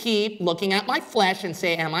have to keep looking at my flesh and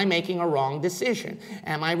say, am I making a wrong decision?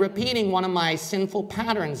 Am I repeating one of my sinful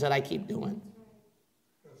patterns that I keep doing?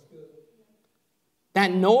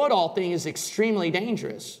 That know-it-all thing is extremely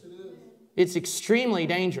dangerous. It's extremely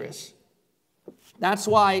dangerous. That's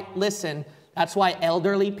why, listen, that's why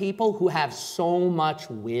elderly people who have so much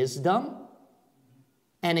wisdom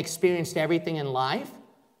and experienced everything in life,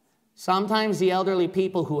 sometimes the elderly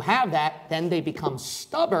people who have that, then they become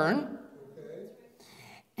stubborn.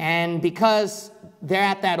 And because they're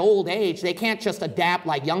at that old age, they can't just adapt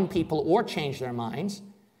like young people or change their minds.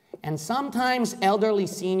 And sometimes elderly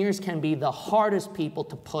seniors can be the hardest people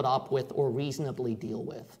to put up with or reasonably deal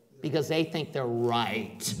with. because they think they're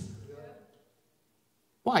right.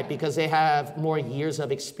 Why? Because they have more years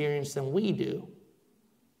of experience than we do.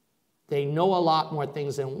 They know a lot more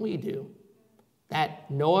things than we do.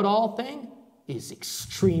 That know-it-all thing is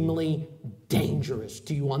extremely dangerous.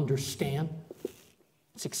 Do you understand?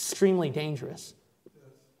 It's extremely dangerous.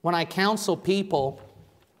 When I counsel people,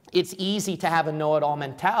 it's easy to have a know-it-all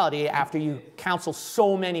mentality after you counsel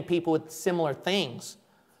so many people with similar things.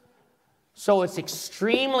 So it's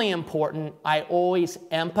extremely important I always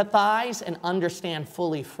empathize and understand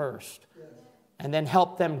fully first, and then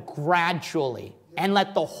help them gradually, and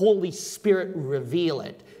let the Holy Spirit reveal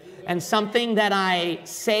it. And something that I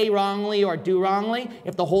say wrongly or do wrongly,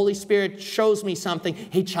 if the Holy Spirit shows me something,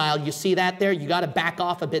 hey child, you see that there? You got to back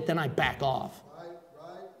off a bit, then I back off.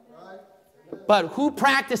 But who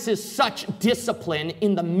practices such discipline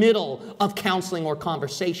in the middle of counseling or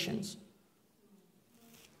conversations?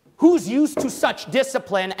 Who's used to such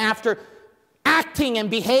discipline after acting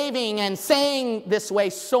and behaving and saying this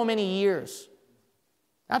way so many years?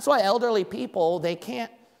 That's why elderly people, they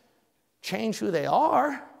can't change who they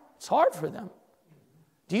are. It's hard for them.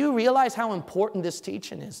 Do you realize how important this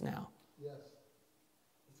teaching is now? Yes.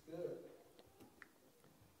 It's good.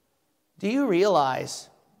 Do you realize,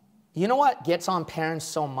 you know what gets on parents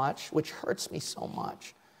so much, which hurts me so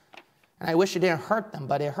much? And I wish it didn't hurt them,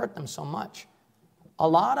 but it hurt them so much. A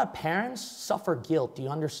lot of parents suffer guilt. Do you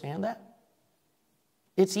understand that?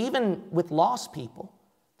 It's even with lost people.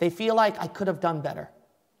 They feel like I could have done better.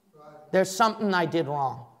 There's something I did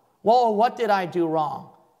wrong. Whoa, what did I do wrong?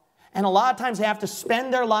 And a lot of times they have to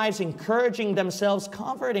spend their lives encouraging themselves,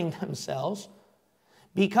 comforting themselves,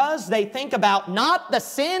 because they think about not the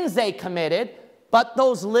sins they committed, but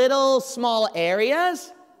those little small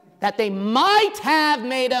areas that they might have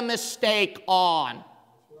made a mistake on.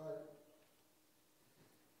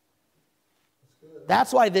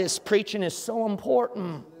 That's why this preaching is so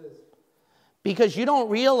important. Because you don't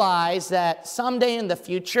realize that someday in the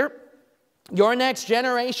future, your next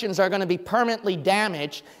generations are going to be permanently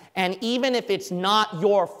damaged. And even if it's not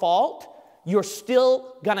your fault, you're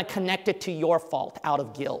still going to connect it to your fault out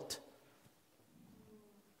of guilt.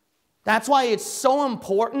 That's why it's so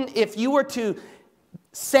important. If you were to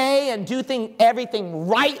say and do everything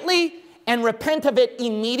rightly and repent of it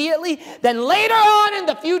immediately, then later on in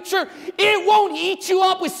the future, it won't eat you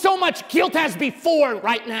up with so much guilt as before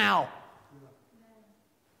right now.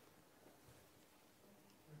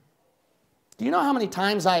 Do you know how many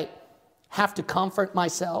times I have to comfort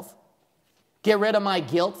myself? Get rid of my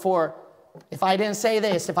guilt for, if I didn't say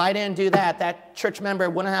this, if I didn't do that, that church member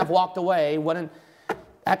wouldn't have walked away,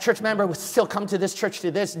 that church member would still come to this church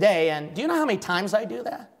to this day. And do you know how many times I do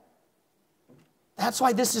that? That's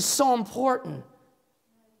why this is so important.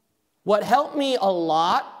 What helped me a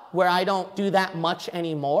lot, where I don't do that much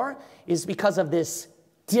anymore, is because of this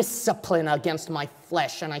discipline against my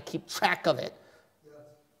flesh, and I keep track of it.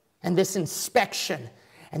 And this inspection.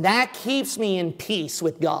 And that keeps me in peace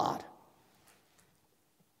with God.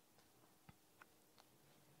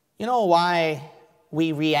 You know why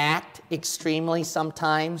we react extremely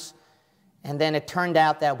sometimes, and then it turned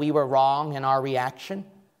out that we were wrong in our reaction?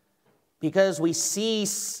 Because we see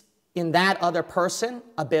in that other person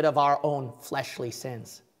a bit of our own fleshly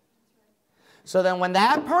sins. So then when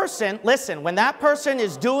that person, listen, when that person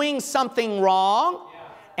is doing something wrong,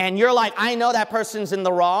 and you're like, I know that person's in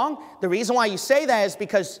the wrong, the reason why you say that is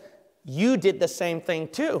because you did the same thing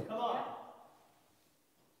too.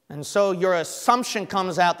 And so your assumption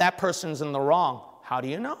comes out that person's in the wrong. How do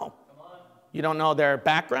you know? You don't know their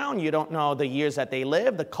background. You don't know the years that they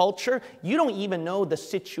live, the culture. You don't even know the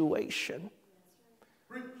situation.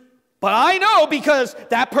 But I know because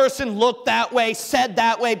that person looked that way, said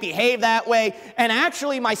that way, behaved that way. And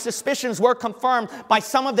actually my suspicions were confirmed by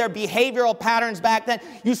some of their behavioral patterns back then.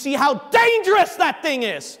 You see how dangerous that thing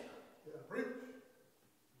is.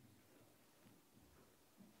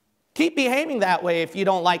 Keep behaving that way if you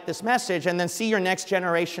don't like this message, and then see your next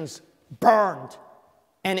generations burned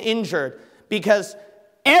and injured. Because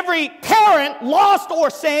every parent, lost or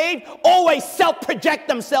saved, always self-project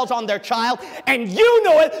themselves on their child. And you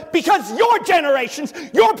know it because your generations,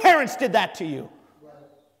 your parents did that to you.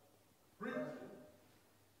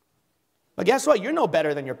 But guess what? You're no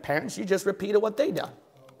better than your parents. You just repeated what they done.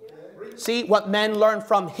 See, what men learn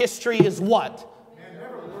from history is what?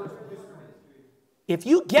 If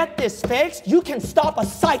you get this fixed, you can stop a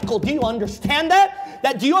cycle. Do you understand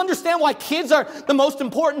that? Do you understand why kids are the most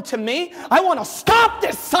important to me? I want to stop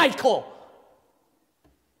this cycle.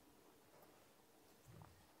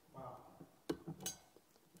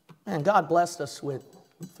 And God blessed us with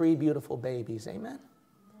 3 beautiful babies. Amen.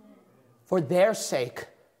 For their sake,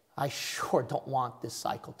 I sure don't want this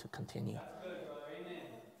cycle to continue. That's good, brother. Amen.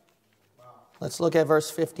 Wow. Let's look at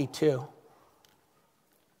verse 52.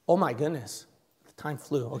 Oh my goodness. The time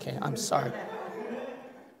flew. Okay, I'm sorry.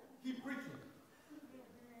 Keep preaching.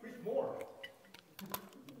 Preach more.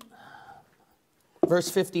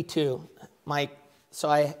 Verse 52. So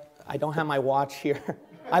I don't have my watch here.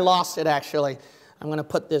 I lost it actually. I'm going to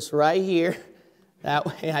put this right here. That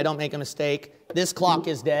way I don't make a mistake. This clock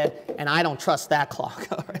is dead, and I don't trust that clock.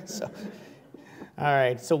 All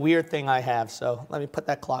right, it's a weird thing I have, so let me put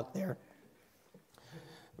that clock there.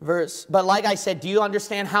 But like I said, do you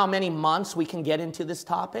understand how many months we can get into this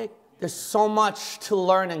topic? There's so much to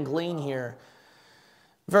learn and glean here.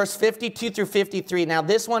 Verse 52 through 53. Now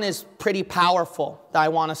this one is pretty powerful that I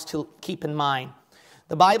want us to keep in mind.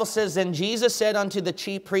 The Bible says, Then Jesus said unto the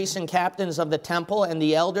chief priests and captains of the temple and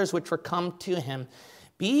the elders which were come to him,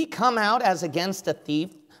 Be ye come out as against a thief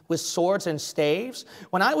with swords and staves?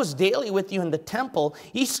 When I was daily with you in the temple,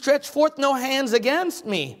 ye stretched forth no hands against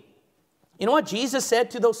me. You know what Jesus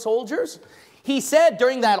said to those soldiers? He said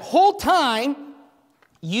during that whole time,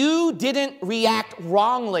 you didn't react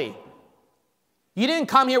wrongly. You didn't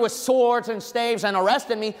come here with swords and staves and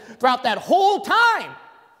arrested me. Throughout that whole time,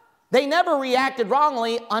 they never reacted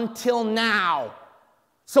wrongly until now.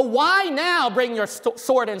 So why now bring your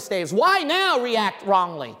sword and staves? Why now react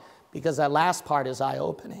wrongly? Because that last part is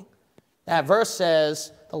eye-opening. That verse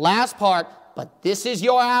says, the last part, but this is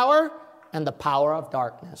your hour and the power of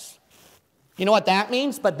darkness. You know what that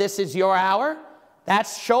means? But this is your hour?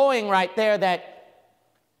 That's showing right there that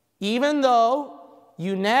even though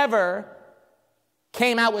you never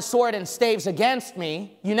came out with sword and staves against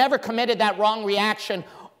me, you never committed that wrong reaction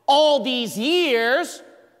all these years,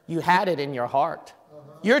 you had it in your heart.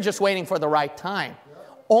 You're just waiting for the right time.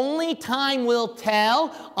 Only time will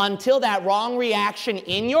tell until that wrong reaction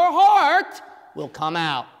in your heart will come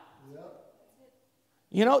out.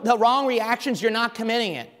 You know, the wrong reactions, you're not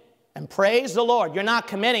committing it. And praise the Lord, you're not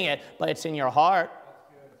committing it, but it's in your heart.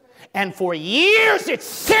 And for years it's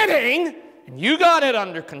sitting, and you got it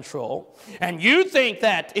under control, and you think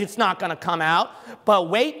that it's not going to come out, but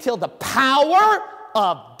wait till the power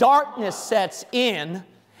of darkness sets in,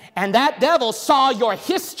 and that devil saw your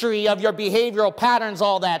history of your behavioral patterns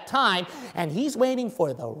all that time, and he's waiting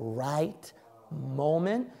for the right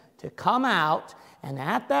moment to come out, and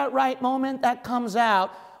at that right moment that comes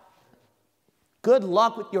out, good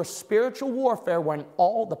luck with your spiritual warfare when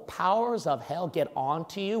all the powers of hell get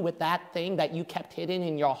onto you with that thing that you kept hidden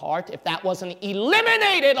in your heart. If that wasn't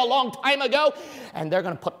eliminated a long time ago, and they're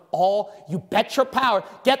going to put you bet your power.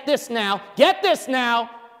 Get this now.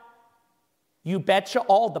 You betcha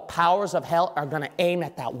all the powers of hell are going to aim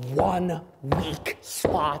at that one weak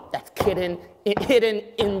spot that's hidden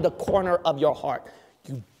in the corner of your heart.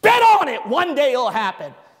 You bet on it. One day it'll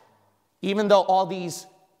happen. Even though all these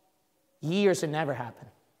years it never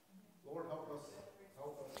happened. Lord, help us.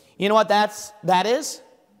 Help us. You know what that is?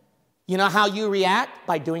 You know how you react?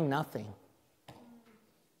 By doing nothing.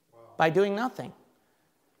 Wow. By doing nothing.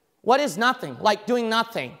 What is nothing? Like doing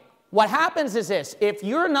nothing. What happens is this. If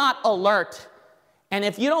you're not alert, and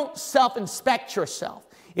if you don't self-inspect yourself,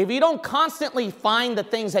 if you don't constantly find the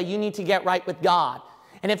things that you need to get right with God,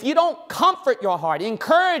 and if you don't comfort your heart,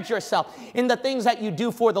 encourage yourself in the things that you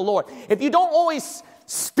do for the Lord, if you don't always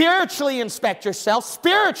spiritually inspect yourself,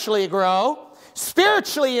 spiritually grow,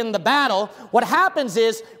 spiritually in the battle, what happens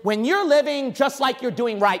is when you're living just like you're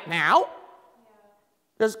doing right now,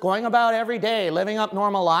 just going about every day, living up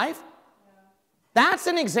normal life, that's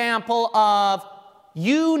an example of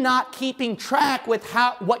you not keeping track with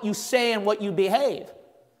what you say and what you behave.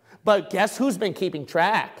 But guess who's been keeping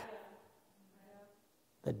track?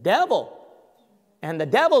 The devil. And the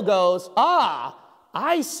devil goes,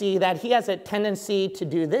 I see that he has a tendency to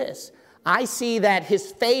do this. I see that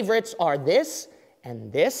his favorites are this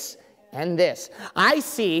and this and this. I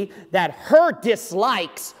see that her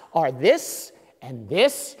dislikes are this and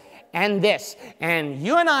this and this. And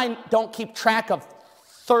you and I don't keep track of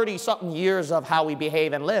 30-something years of how we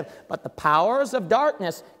behave and live, but the powers of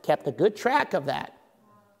darkness kept a good track of that.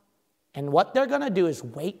 And what they're going to do is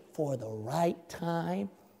wait for the right time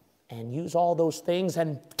and use all those things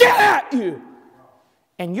and get at you.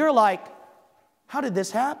 And you're like, how did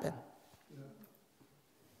this happen?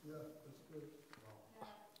 Yeah, that's good.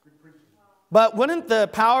 Good preaching. But wouldn't the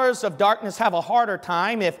powers of darkness have a harder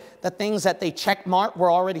time if the things that they checkmarked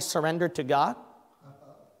were already surrendered to God?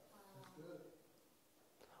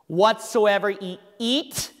 Whatsoever ye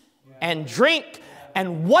eat and drink,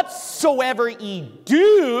 and whatsoever ye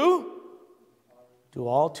do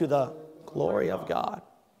all to the glory of God.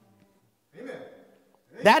 Amen.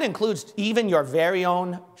 That includes even your very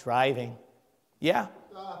own driving. Yeah.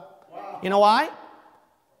 You know why?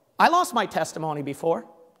 I lost my testimony before.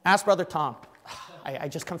 Ask Brother Tom. I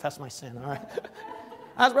just confessed my sin, all right?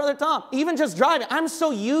 Ask Brother Tom. Even just driving. I'm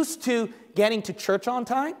so used to getting to church on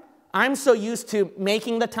time. I'm so used to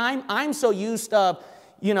making the time. I'm so used to,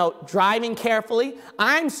 driving carefully.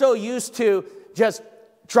 I'm so used to just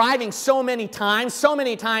driving so many times.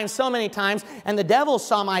 And the devil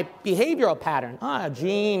saw my behavioral pattern.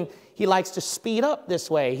 Gene, he likes to speed up this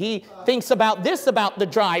way. He thinks about this about the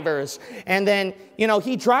drivers. And then,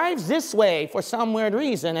 he drives this way for some weird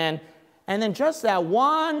reason. And then just that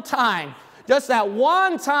one time,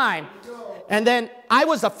 and then I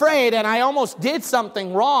was afraid and I almost did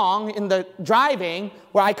something wrong in the driving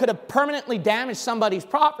where I could have permanently damaged somebody's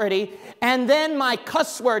property. And then my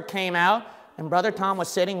cuss word came out. And Brother Tom was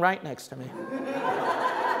sitting right next to me.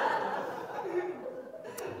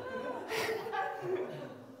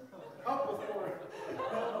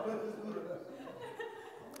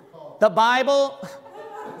 The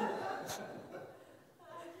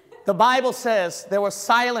Bible says there was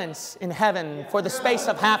silence in heaven for the space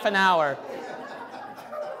of half an hour.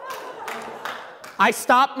 I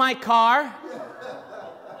stopped my car.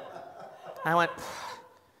 I went,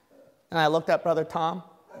 and I looked at Brother Tom.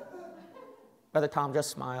 Brother Tom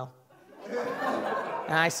just smiled.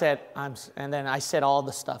 And I said, and then I said all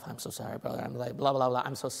the stuff. I'm so sorry, brother. I'm like, blah, blah, blah.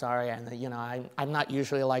 I'm so sorry. And, I'm not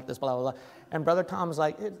usually like this, blah, blah, blah. And Brother Tom was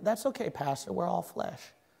like, that's okay, Pastor. We're all flesh.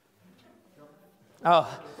 Oh,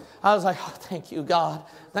 I was like, oh, thank you, God.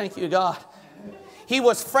 Thank you, God. He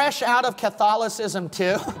was fresh out of Catholicism,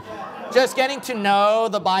 too. Just getting to know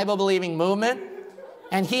the Bible-believing movement.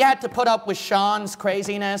 And he had to put up with Sean's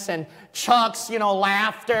craziness and Chuck's,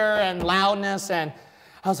 laughter and loudness. And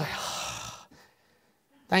I was like, oh,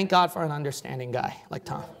 thank God for an understanding guy like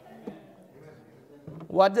Tom.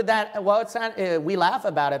 What's that? We laugh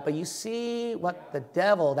about it, but you see what the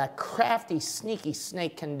devil, that crafty, sneaky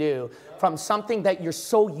snake can do from something that you're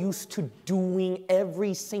so used to doing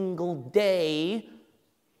every single day.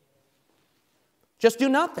 Just do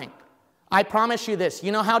nothing. I promise you this.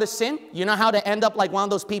 You know how to sin? You know how to end up like one of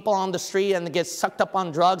those people on the street and get sucked up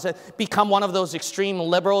on drugs and become one of those extreme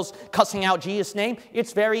liberals cussing out Jesus' name?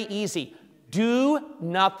 It's very easy. Do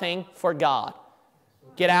nothing for God.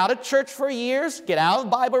 Get out of church for years, get out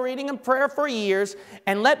of Bible reading and prayer for years,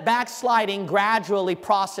 and let backsliding gradually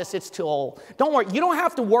process its toll. Don't worry, you don't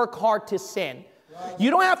have to work hard to sin.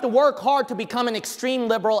 You don't have to work hard to become an extreme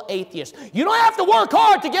liberal atheist. You don't have to work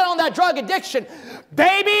hard to get on that drug addiction.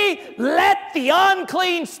 Baby, let the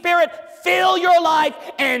unclean spirit fill your life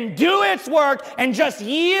and do its work and just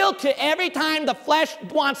yield to every time the flesh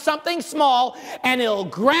wants something small, and it'll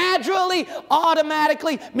gradually,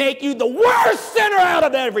 automatically make you the worst sinner out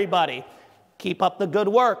of everybody. Keep up the good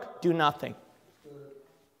work. Do nothing.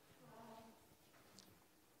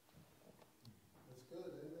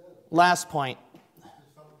 Last point.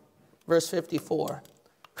 Verse 54.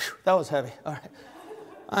 Whew, that was heavy. All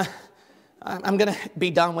right. I'm going to be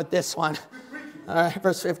done with this one. All right,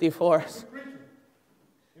 verse 54.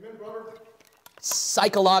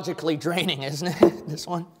 Psychologically draining, isn't it? This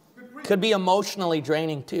one. Could be emotionally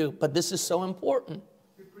draining too, but this is so important.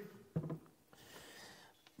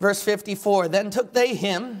 Verse 54. Then took they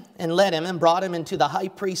him and led him and brought him into the high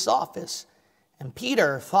priest's office. And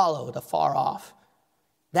Peter followed afar off.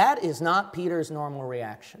 That is not Peter's normal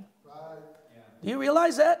reaction. Do you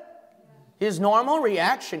realize that? His normal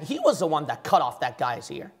reaction, he was the one that cut off that guy's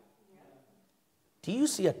ear. Do you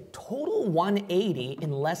see a total 180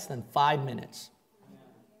 in less than 5 minutes?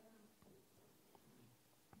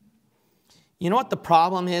 You know what the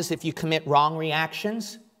problem is? If you commit wrong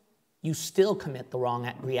reactions, you still commit the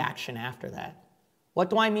wrong reaction after that. What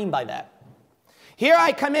do I mean by that? Here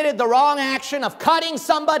I committed the wrong action of cutting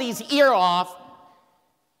somebody's ear off.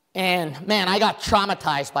 And, man, I got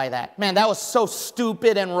traumatized by that. Man, that was so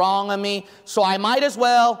stupid and wrong of me. So I might as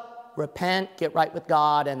well repent, get right with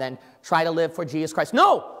God, and then try to live for Jesus Christ.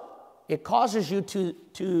 No! It causes you to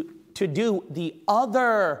do the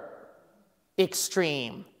other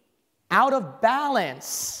extreme, out of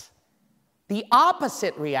balance, the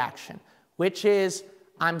opposite reaction, which is,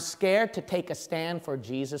 I'm scared to take a stand for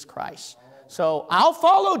Jesus Christ. So I'll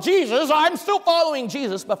follow Jesus. I'm still following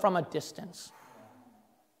Jesus, but from a distance.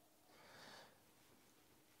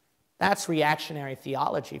 That's reactionary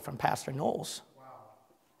theology from Pastor Knowles. Wow.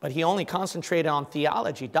 But he only concentrated on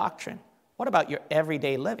theology, doctrine. What about your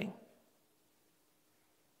everyday living?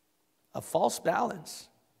 A false balance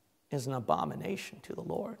is an abomination to the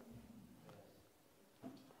Lord.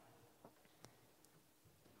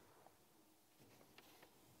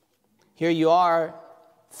 Here you are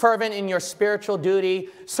fervent in your spiritual duty,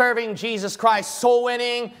 serving Jesus Christ, soul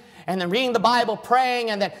winning, and then reading the Bible, praying,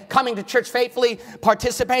 and then coming to church faithfully,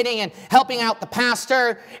 participating and helping out the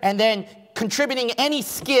pastor, and then contributing any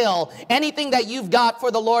skill, anything that you've got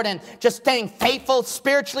for the Lord, and just staying faithful,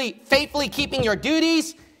 spiritually, faithfully keeping your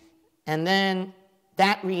duties. And then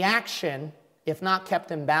that reaction, if not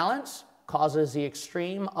kept in balance, causes the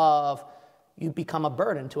extreme of you become a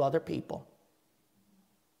burden to other people.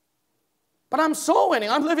 But I'm soul winning.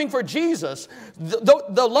 I'm living for Jesus.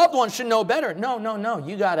 The loved one should know better. No, no, no.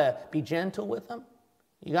 You got to be gentle with them.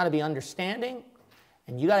 You got to be understanding.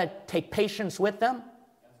 And you got to take patience with them.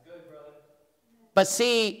 That's good, brother. But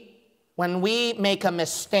see, when we make a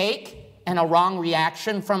mistake and a wrong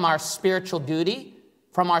reaction from our spiritual duty,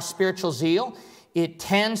 from our spiritual zeal, it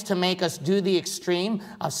tends to make us do the extreme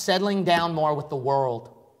of settling down more with the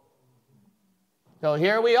world. So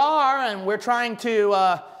here we are, and we're trying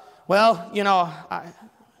to... well, you know,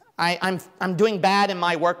 I'm doing bad in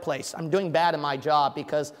my workplace. I'm doing bad in my job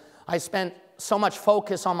because I spent so much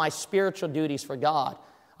focus on my spiritual duties for God.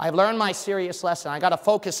 I've learned my serious lesson. I got to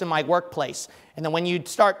focus in my workplace. And then when you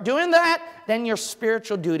start doing that, then your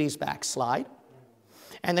spiritual duties backslide.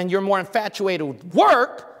 And then you're more infatuated with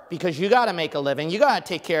work because you got to make a living. You got to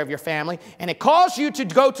take care of your family. And it calls you to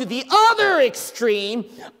go to the other extreme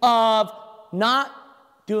of not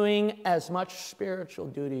doing as much spiritual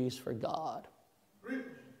duties for God.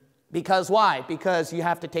 Because why? Because you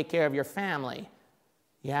have to take care of your family.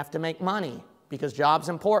 You have to make money because job's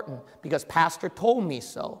important. Because pastor told me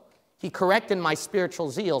so. He corrected my spiritual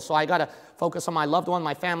zeal. So I got to focus on my loved one,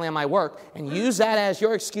 my family, and my work. And use that as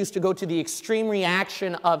your excuse to go to the extreme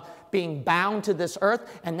reaction of being bound to this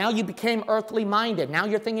earth. And now you became earthly minded. Now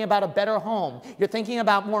you're thinking about a better home. You're thinking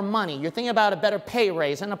about more money. You're thinking about a better pay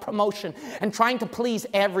raise and a promotion. And trying to please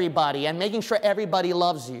everybody and making sure everybody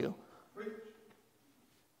loves you.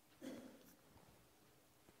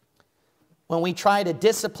 When we try to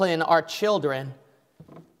discipline our children,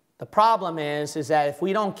 the problem is that if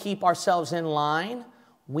we don't keep ourselves in line,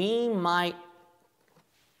 we might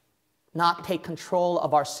not take control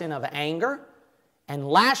of our sin of anger and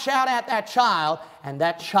lash out at that child, and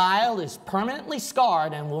that child is permanently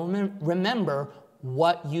scarred and will remember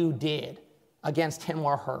what you did against him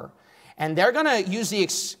or her. And they're going to use the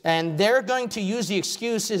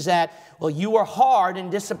excuse is that, well, you were hard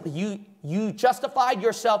and you justified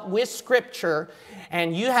yourself with Scripture,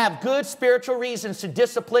 and you have good spiritual reasons to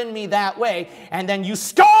discipline me that way, and then you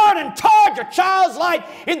scarred and tarred your child's life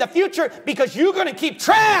in the future because you're going to keep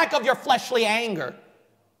track of your fleshly anger.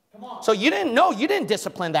 Come on. So you didn't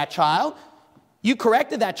discipline that child. You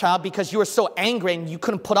corrected that child because you were so angry and you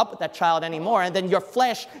couldn't put up with that child anymore, and then your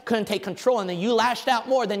flesh couldn't take control, and then you lashed out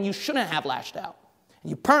more than you shouldn't have lashed out.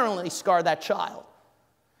 You permanently scarred that child.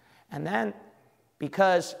 And then,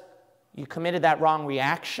 because you committed that wrong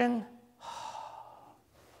reaction,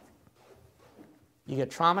 you get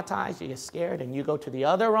traumatized, you get scared, and you go to the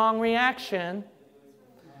other wrong reaction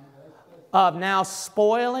of now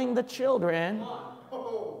spoiling the children,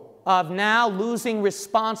 of now losing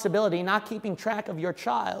responsibility, not keeping track of your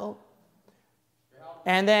child,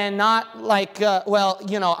 and then not like, well,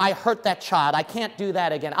 you know, I hurt that child. I can't do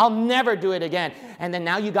that again. I'll never do it again. And then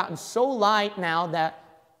now you've gotten so light now that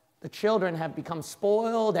the children have become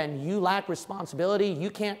spoiled and you lack responsibility.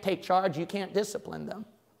 You can't take charge. You can't discipline them.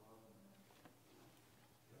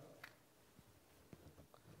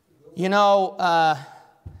 You know,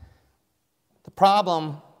 the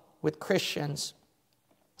problem with Christians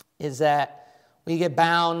is that we get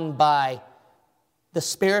bound by the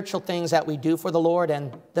spiritual things that we do for the Lord,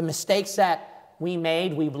 and the mistakes that we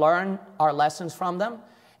made, we've learned our lessons from them.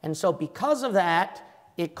 And so because of that,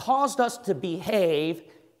 it caused us to behave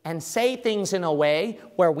and say things in a way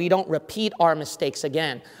where we don't repeat our mistakes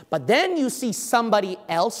again. But then you see somebody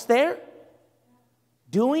else there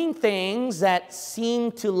doing things that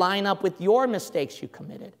seem to line up with your mistakes you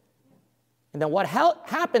committed. And then what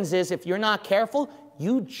happens is, if you're not careful,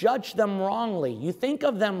 you judge them wrongly. You think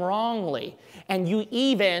of them wrongly. And you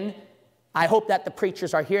even, I hope that the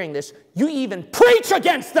preachers are hearing this, you even preach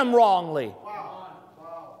against them wrongly.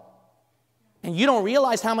 And you don't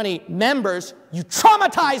realize how many members you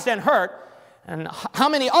traumatized and hurt, and how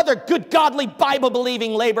many other good, godly,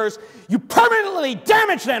 Bible-believing laborers you permanently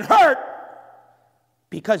damaged and hurt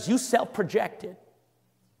because you self-projected.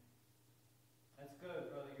 That's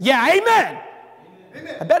good, brother. Yeah, amen.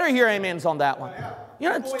 Amen. I better hear amens on that one. You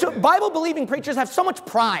know, Bible-believing preachers have so much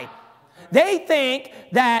pride. They think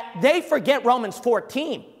that they forget Romans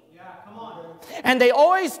 14. Yeah, come on. And they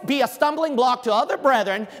always be a stumbling block to other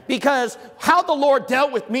brethren because how the Lord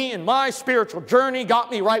dealt with me in my spiritual journey, got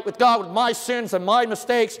me right with God with my sins and my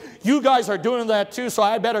mistakes. You guys are doing that too, so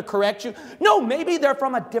I better correct you. No, maybe they're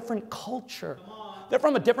from a different culture. They're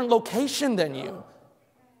from a different location than you.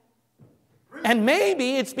 And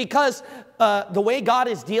maybe it's because the way God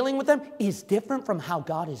is dealing with them is different from how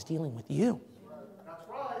God is dealing with you. That's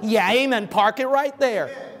right. Yeah, amen. Park it right there.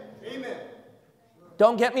 Amen.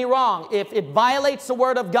 Don't get me wrong. If it violates the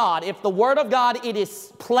Word of God, if the Word of God, it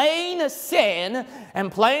is plain sin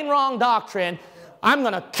and plain wrong doctrine, I'm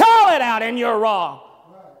going to call it out and you're wrong.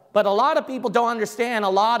 But a lot of people don't understand a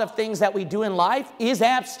lot of things that we do in life is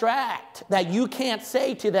abstract, that you can't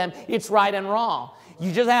say to them, it's right and wrong.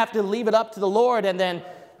 You just have to leave it up to the Lord and then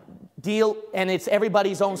deal, and it's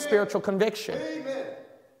everybody's own spiritual conviction. Amen.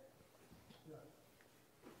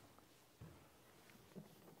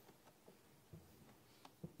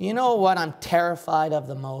 You know what I'm terrified of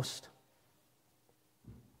the most?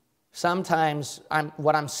 Sometimes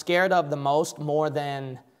what I'm scared of the most, more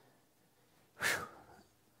than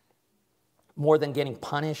getting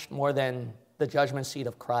punished, more than the judgment seat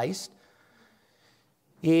of Christ,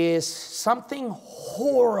 is something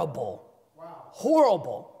horrible,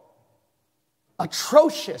 horrible,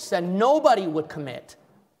 atrocious that nobody would commit,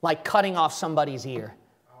 like cutting off somebody's ear.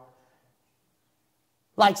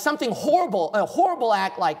 Like something horrible, a horrible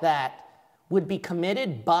act like that would be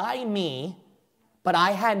committed by me, but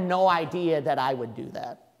I had no idea that I would do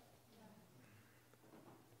that.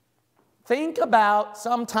 Think about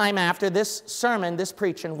sometime after this sermon, this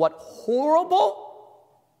preaching, what horrible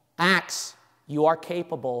acts you are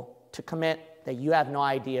capable to commit that you have no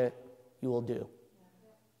idea you will do.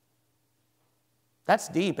 That's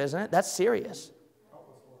deep, isn't it? That's serious.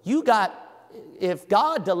 If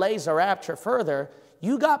God delays the rapture further,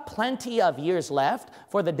 you got plenty of years left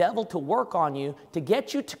for the devil to work on you to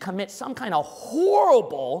get you to commit some kind of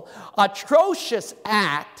horrible, atrocious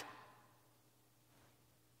act.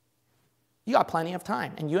 You got plenty of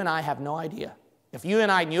time, and you and I have no idea. If you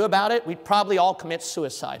and I knew about it, we'd probably all commit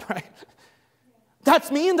suicide, right? That's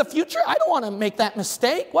me in the future? I don't want to make that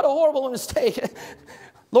mistake. What a horrible mistake.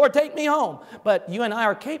 Lord, take me home. But you and I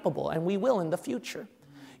are capable, and we will in the future.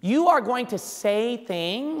 You are going to say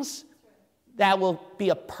things that will be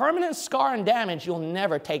a permanent scar and damage you'll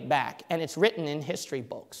never take back, and it's written in history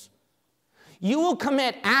books. You will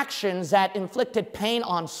commit actions that inflicted pain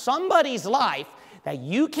on somebody's life that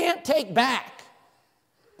you can't take back.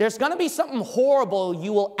 There's going to be something horrible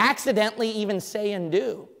you will accidentally even say and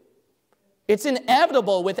do. It's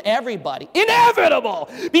inevitable with everybody. Inevitable!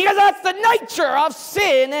 Because that's the nature of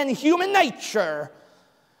sin and human nature.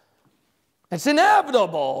 It's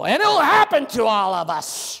inevitable, and it'll happen to all of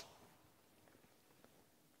us.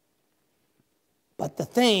 But the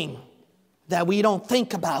thing that we don't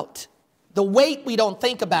think about, the weight we don't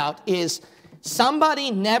think about, is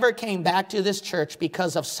somebody never came back to this church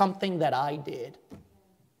because of something that I did,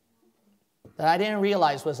 that I didn't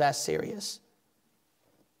realize was that serious.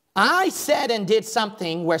 I said and did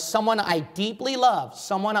something where someone I deeply love,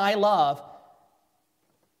 someone I love,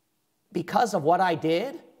 because of what I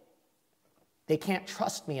did, they can't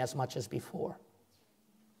trust me as much as before.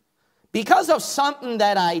 Because of something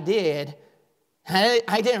that I did,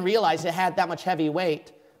 I didn't realize it had that much heavy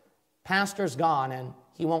weight. Pastor's gone, and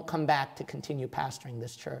he won't come back to continue pastoring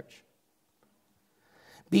this church.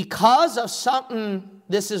 Because of something,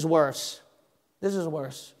 this is worse. This is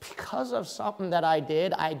worse. Because of something that I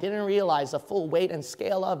did, I didn't realize the full weight and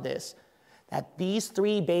scale of this, that these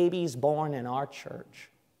 3 babies born in our church,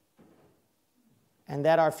 and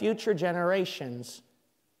that our future generations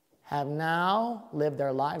have now lived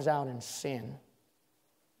their lives out in sin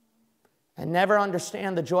and never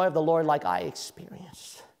understand the joy of the Lord like I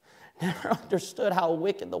experienced. Never understood how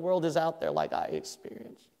wicked the world is out there like I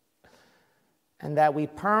experienced. And that we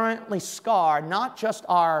permanently scar not just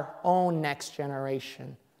our own next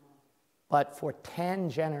generation, but for 10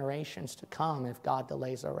 generations to come if God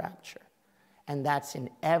delays a rapture. And that's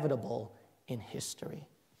inevitable in history.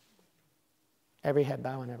 Every head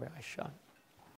bowed and every eye shut.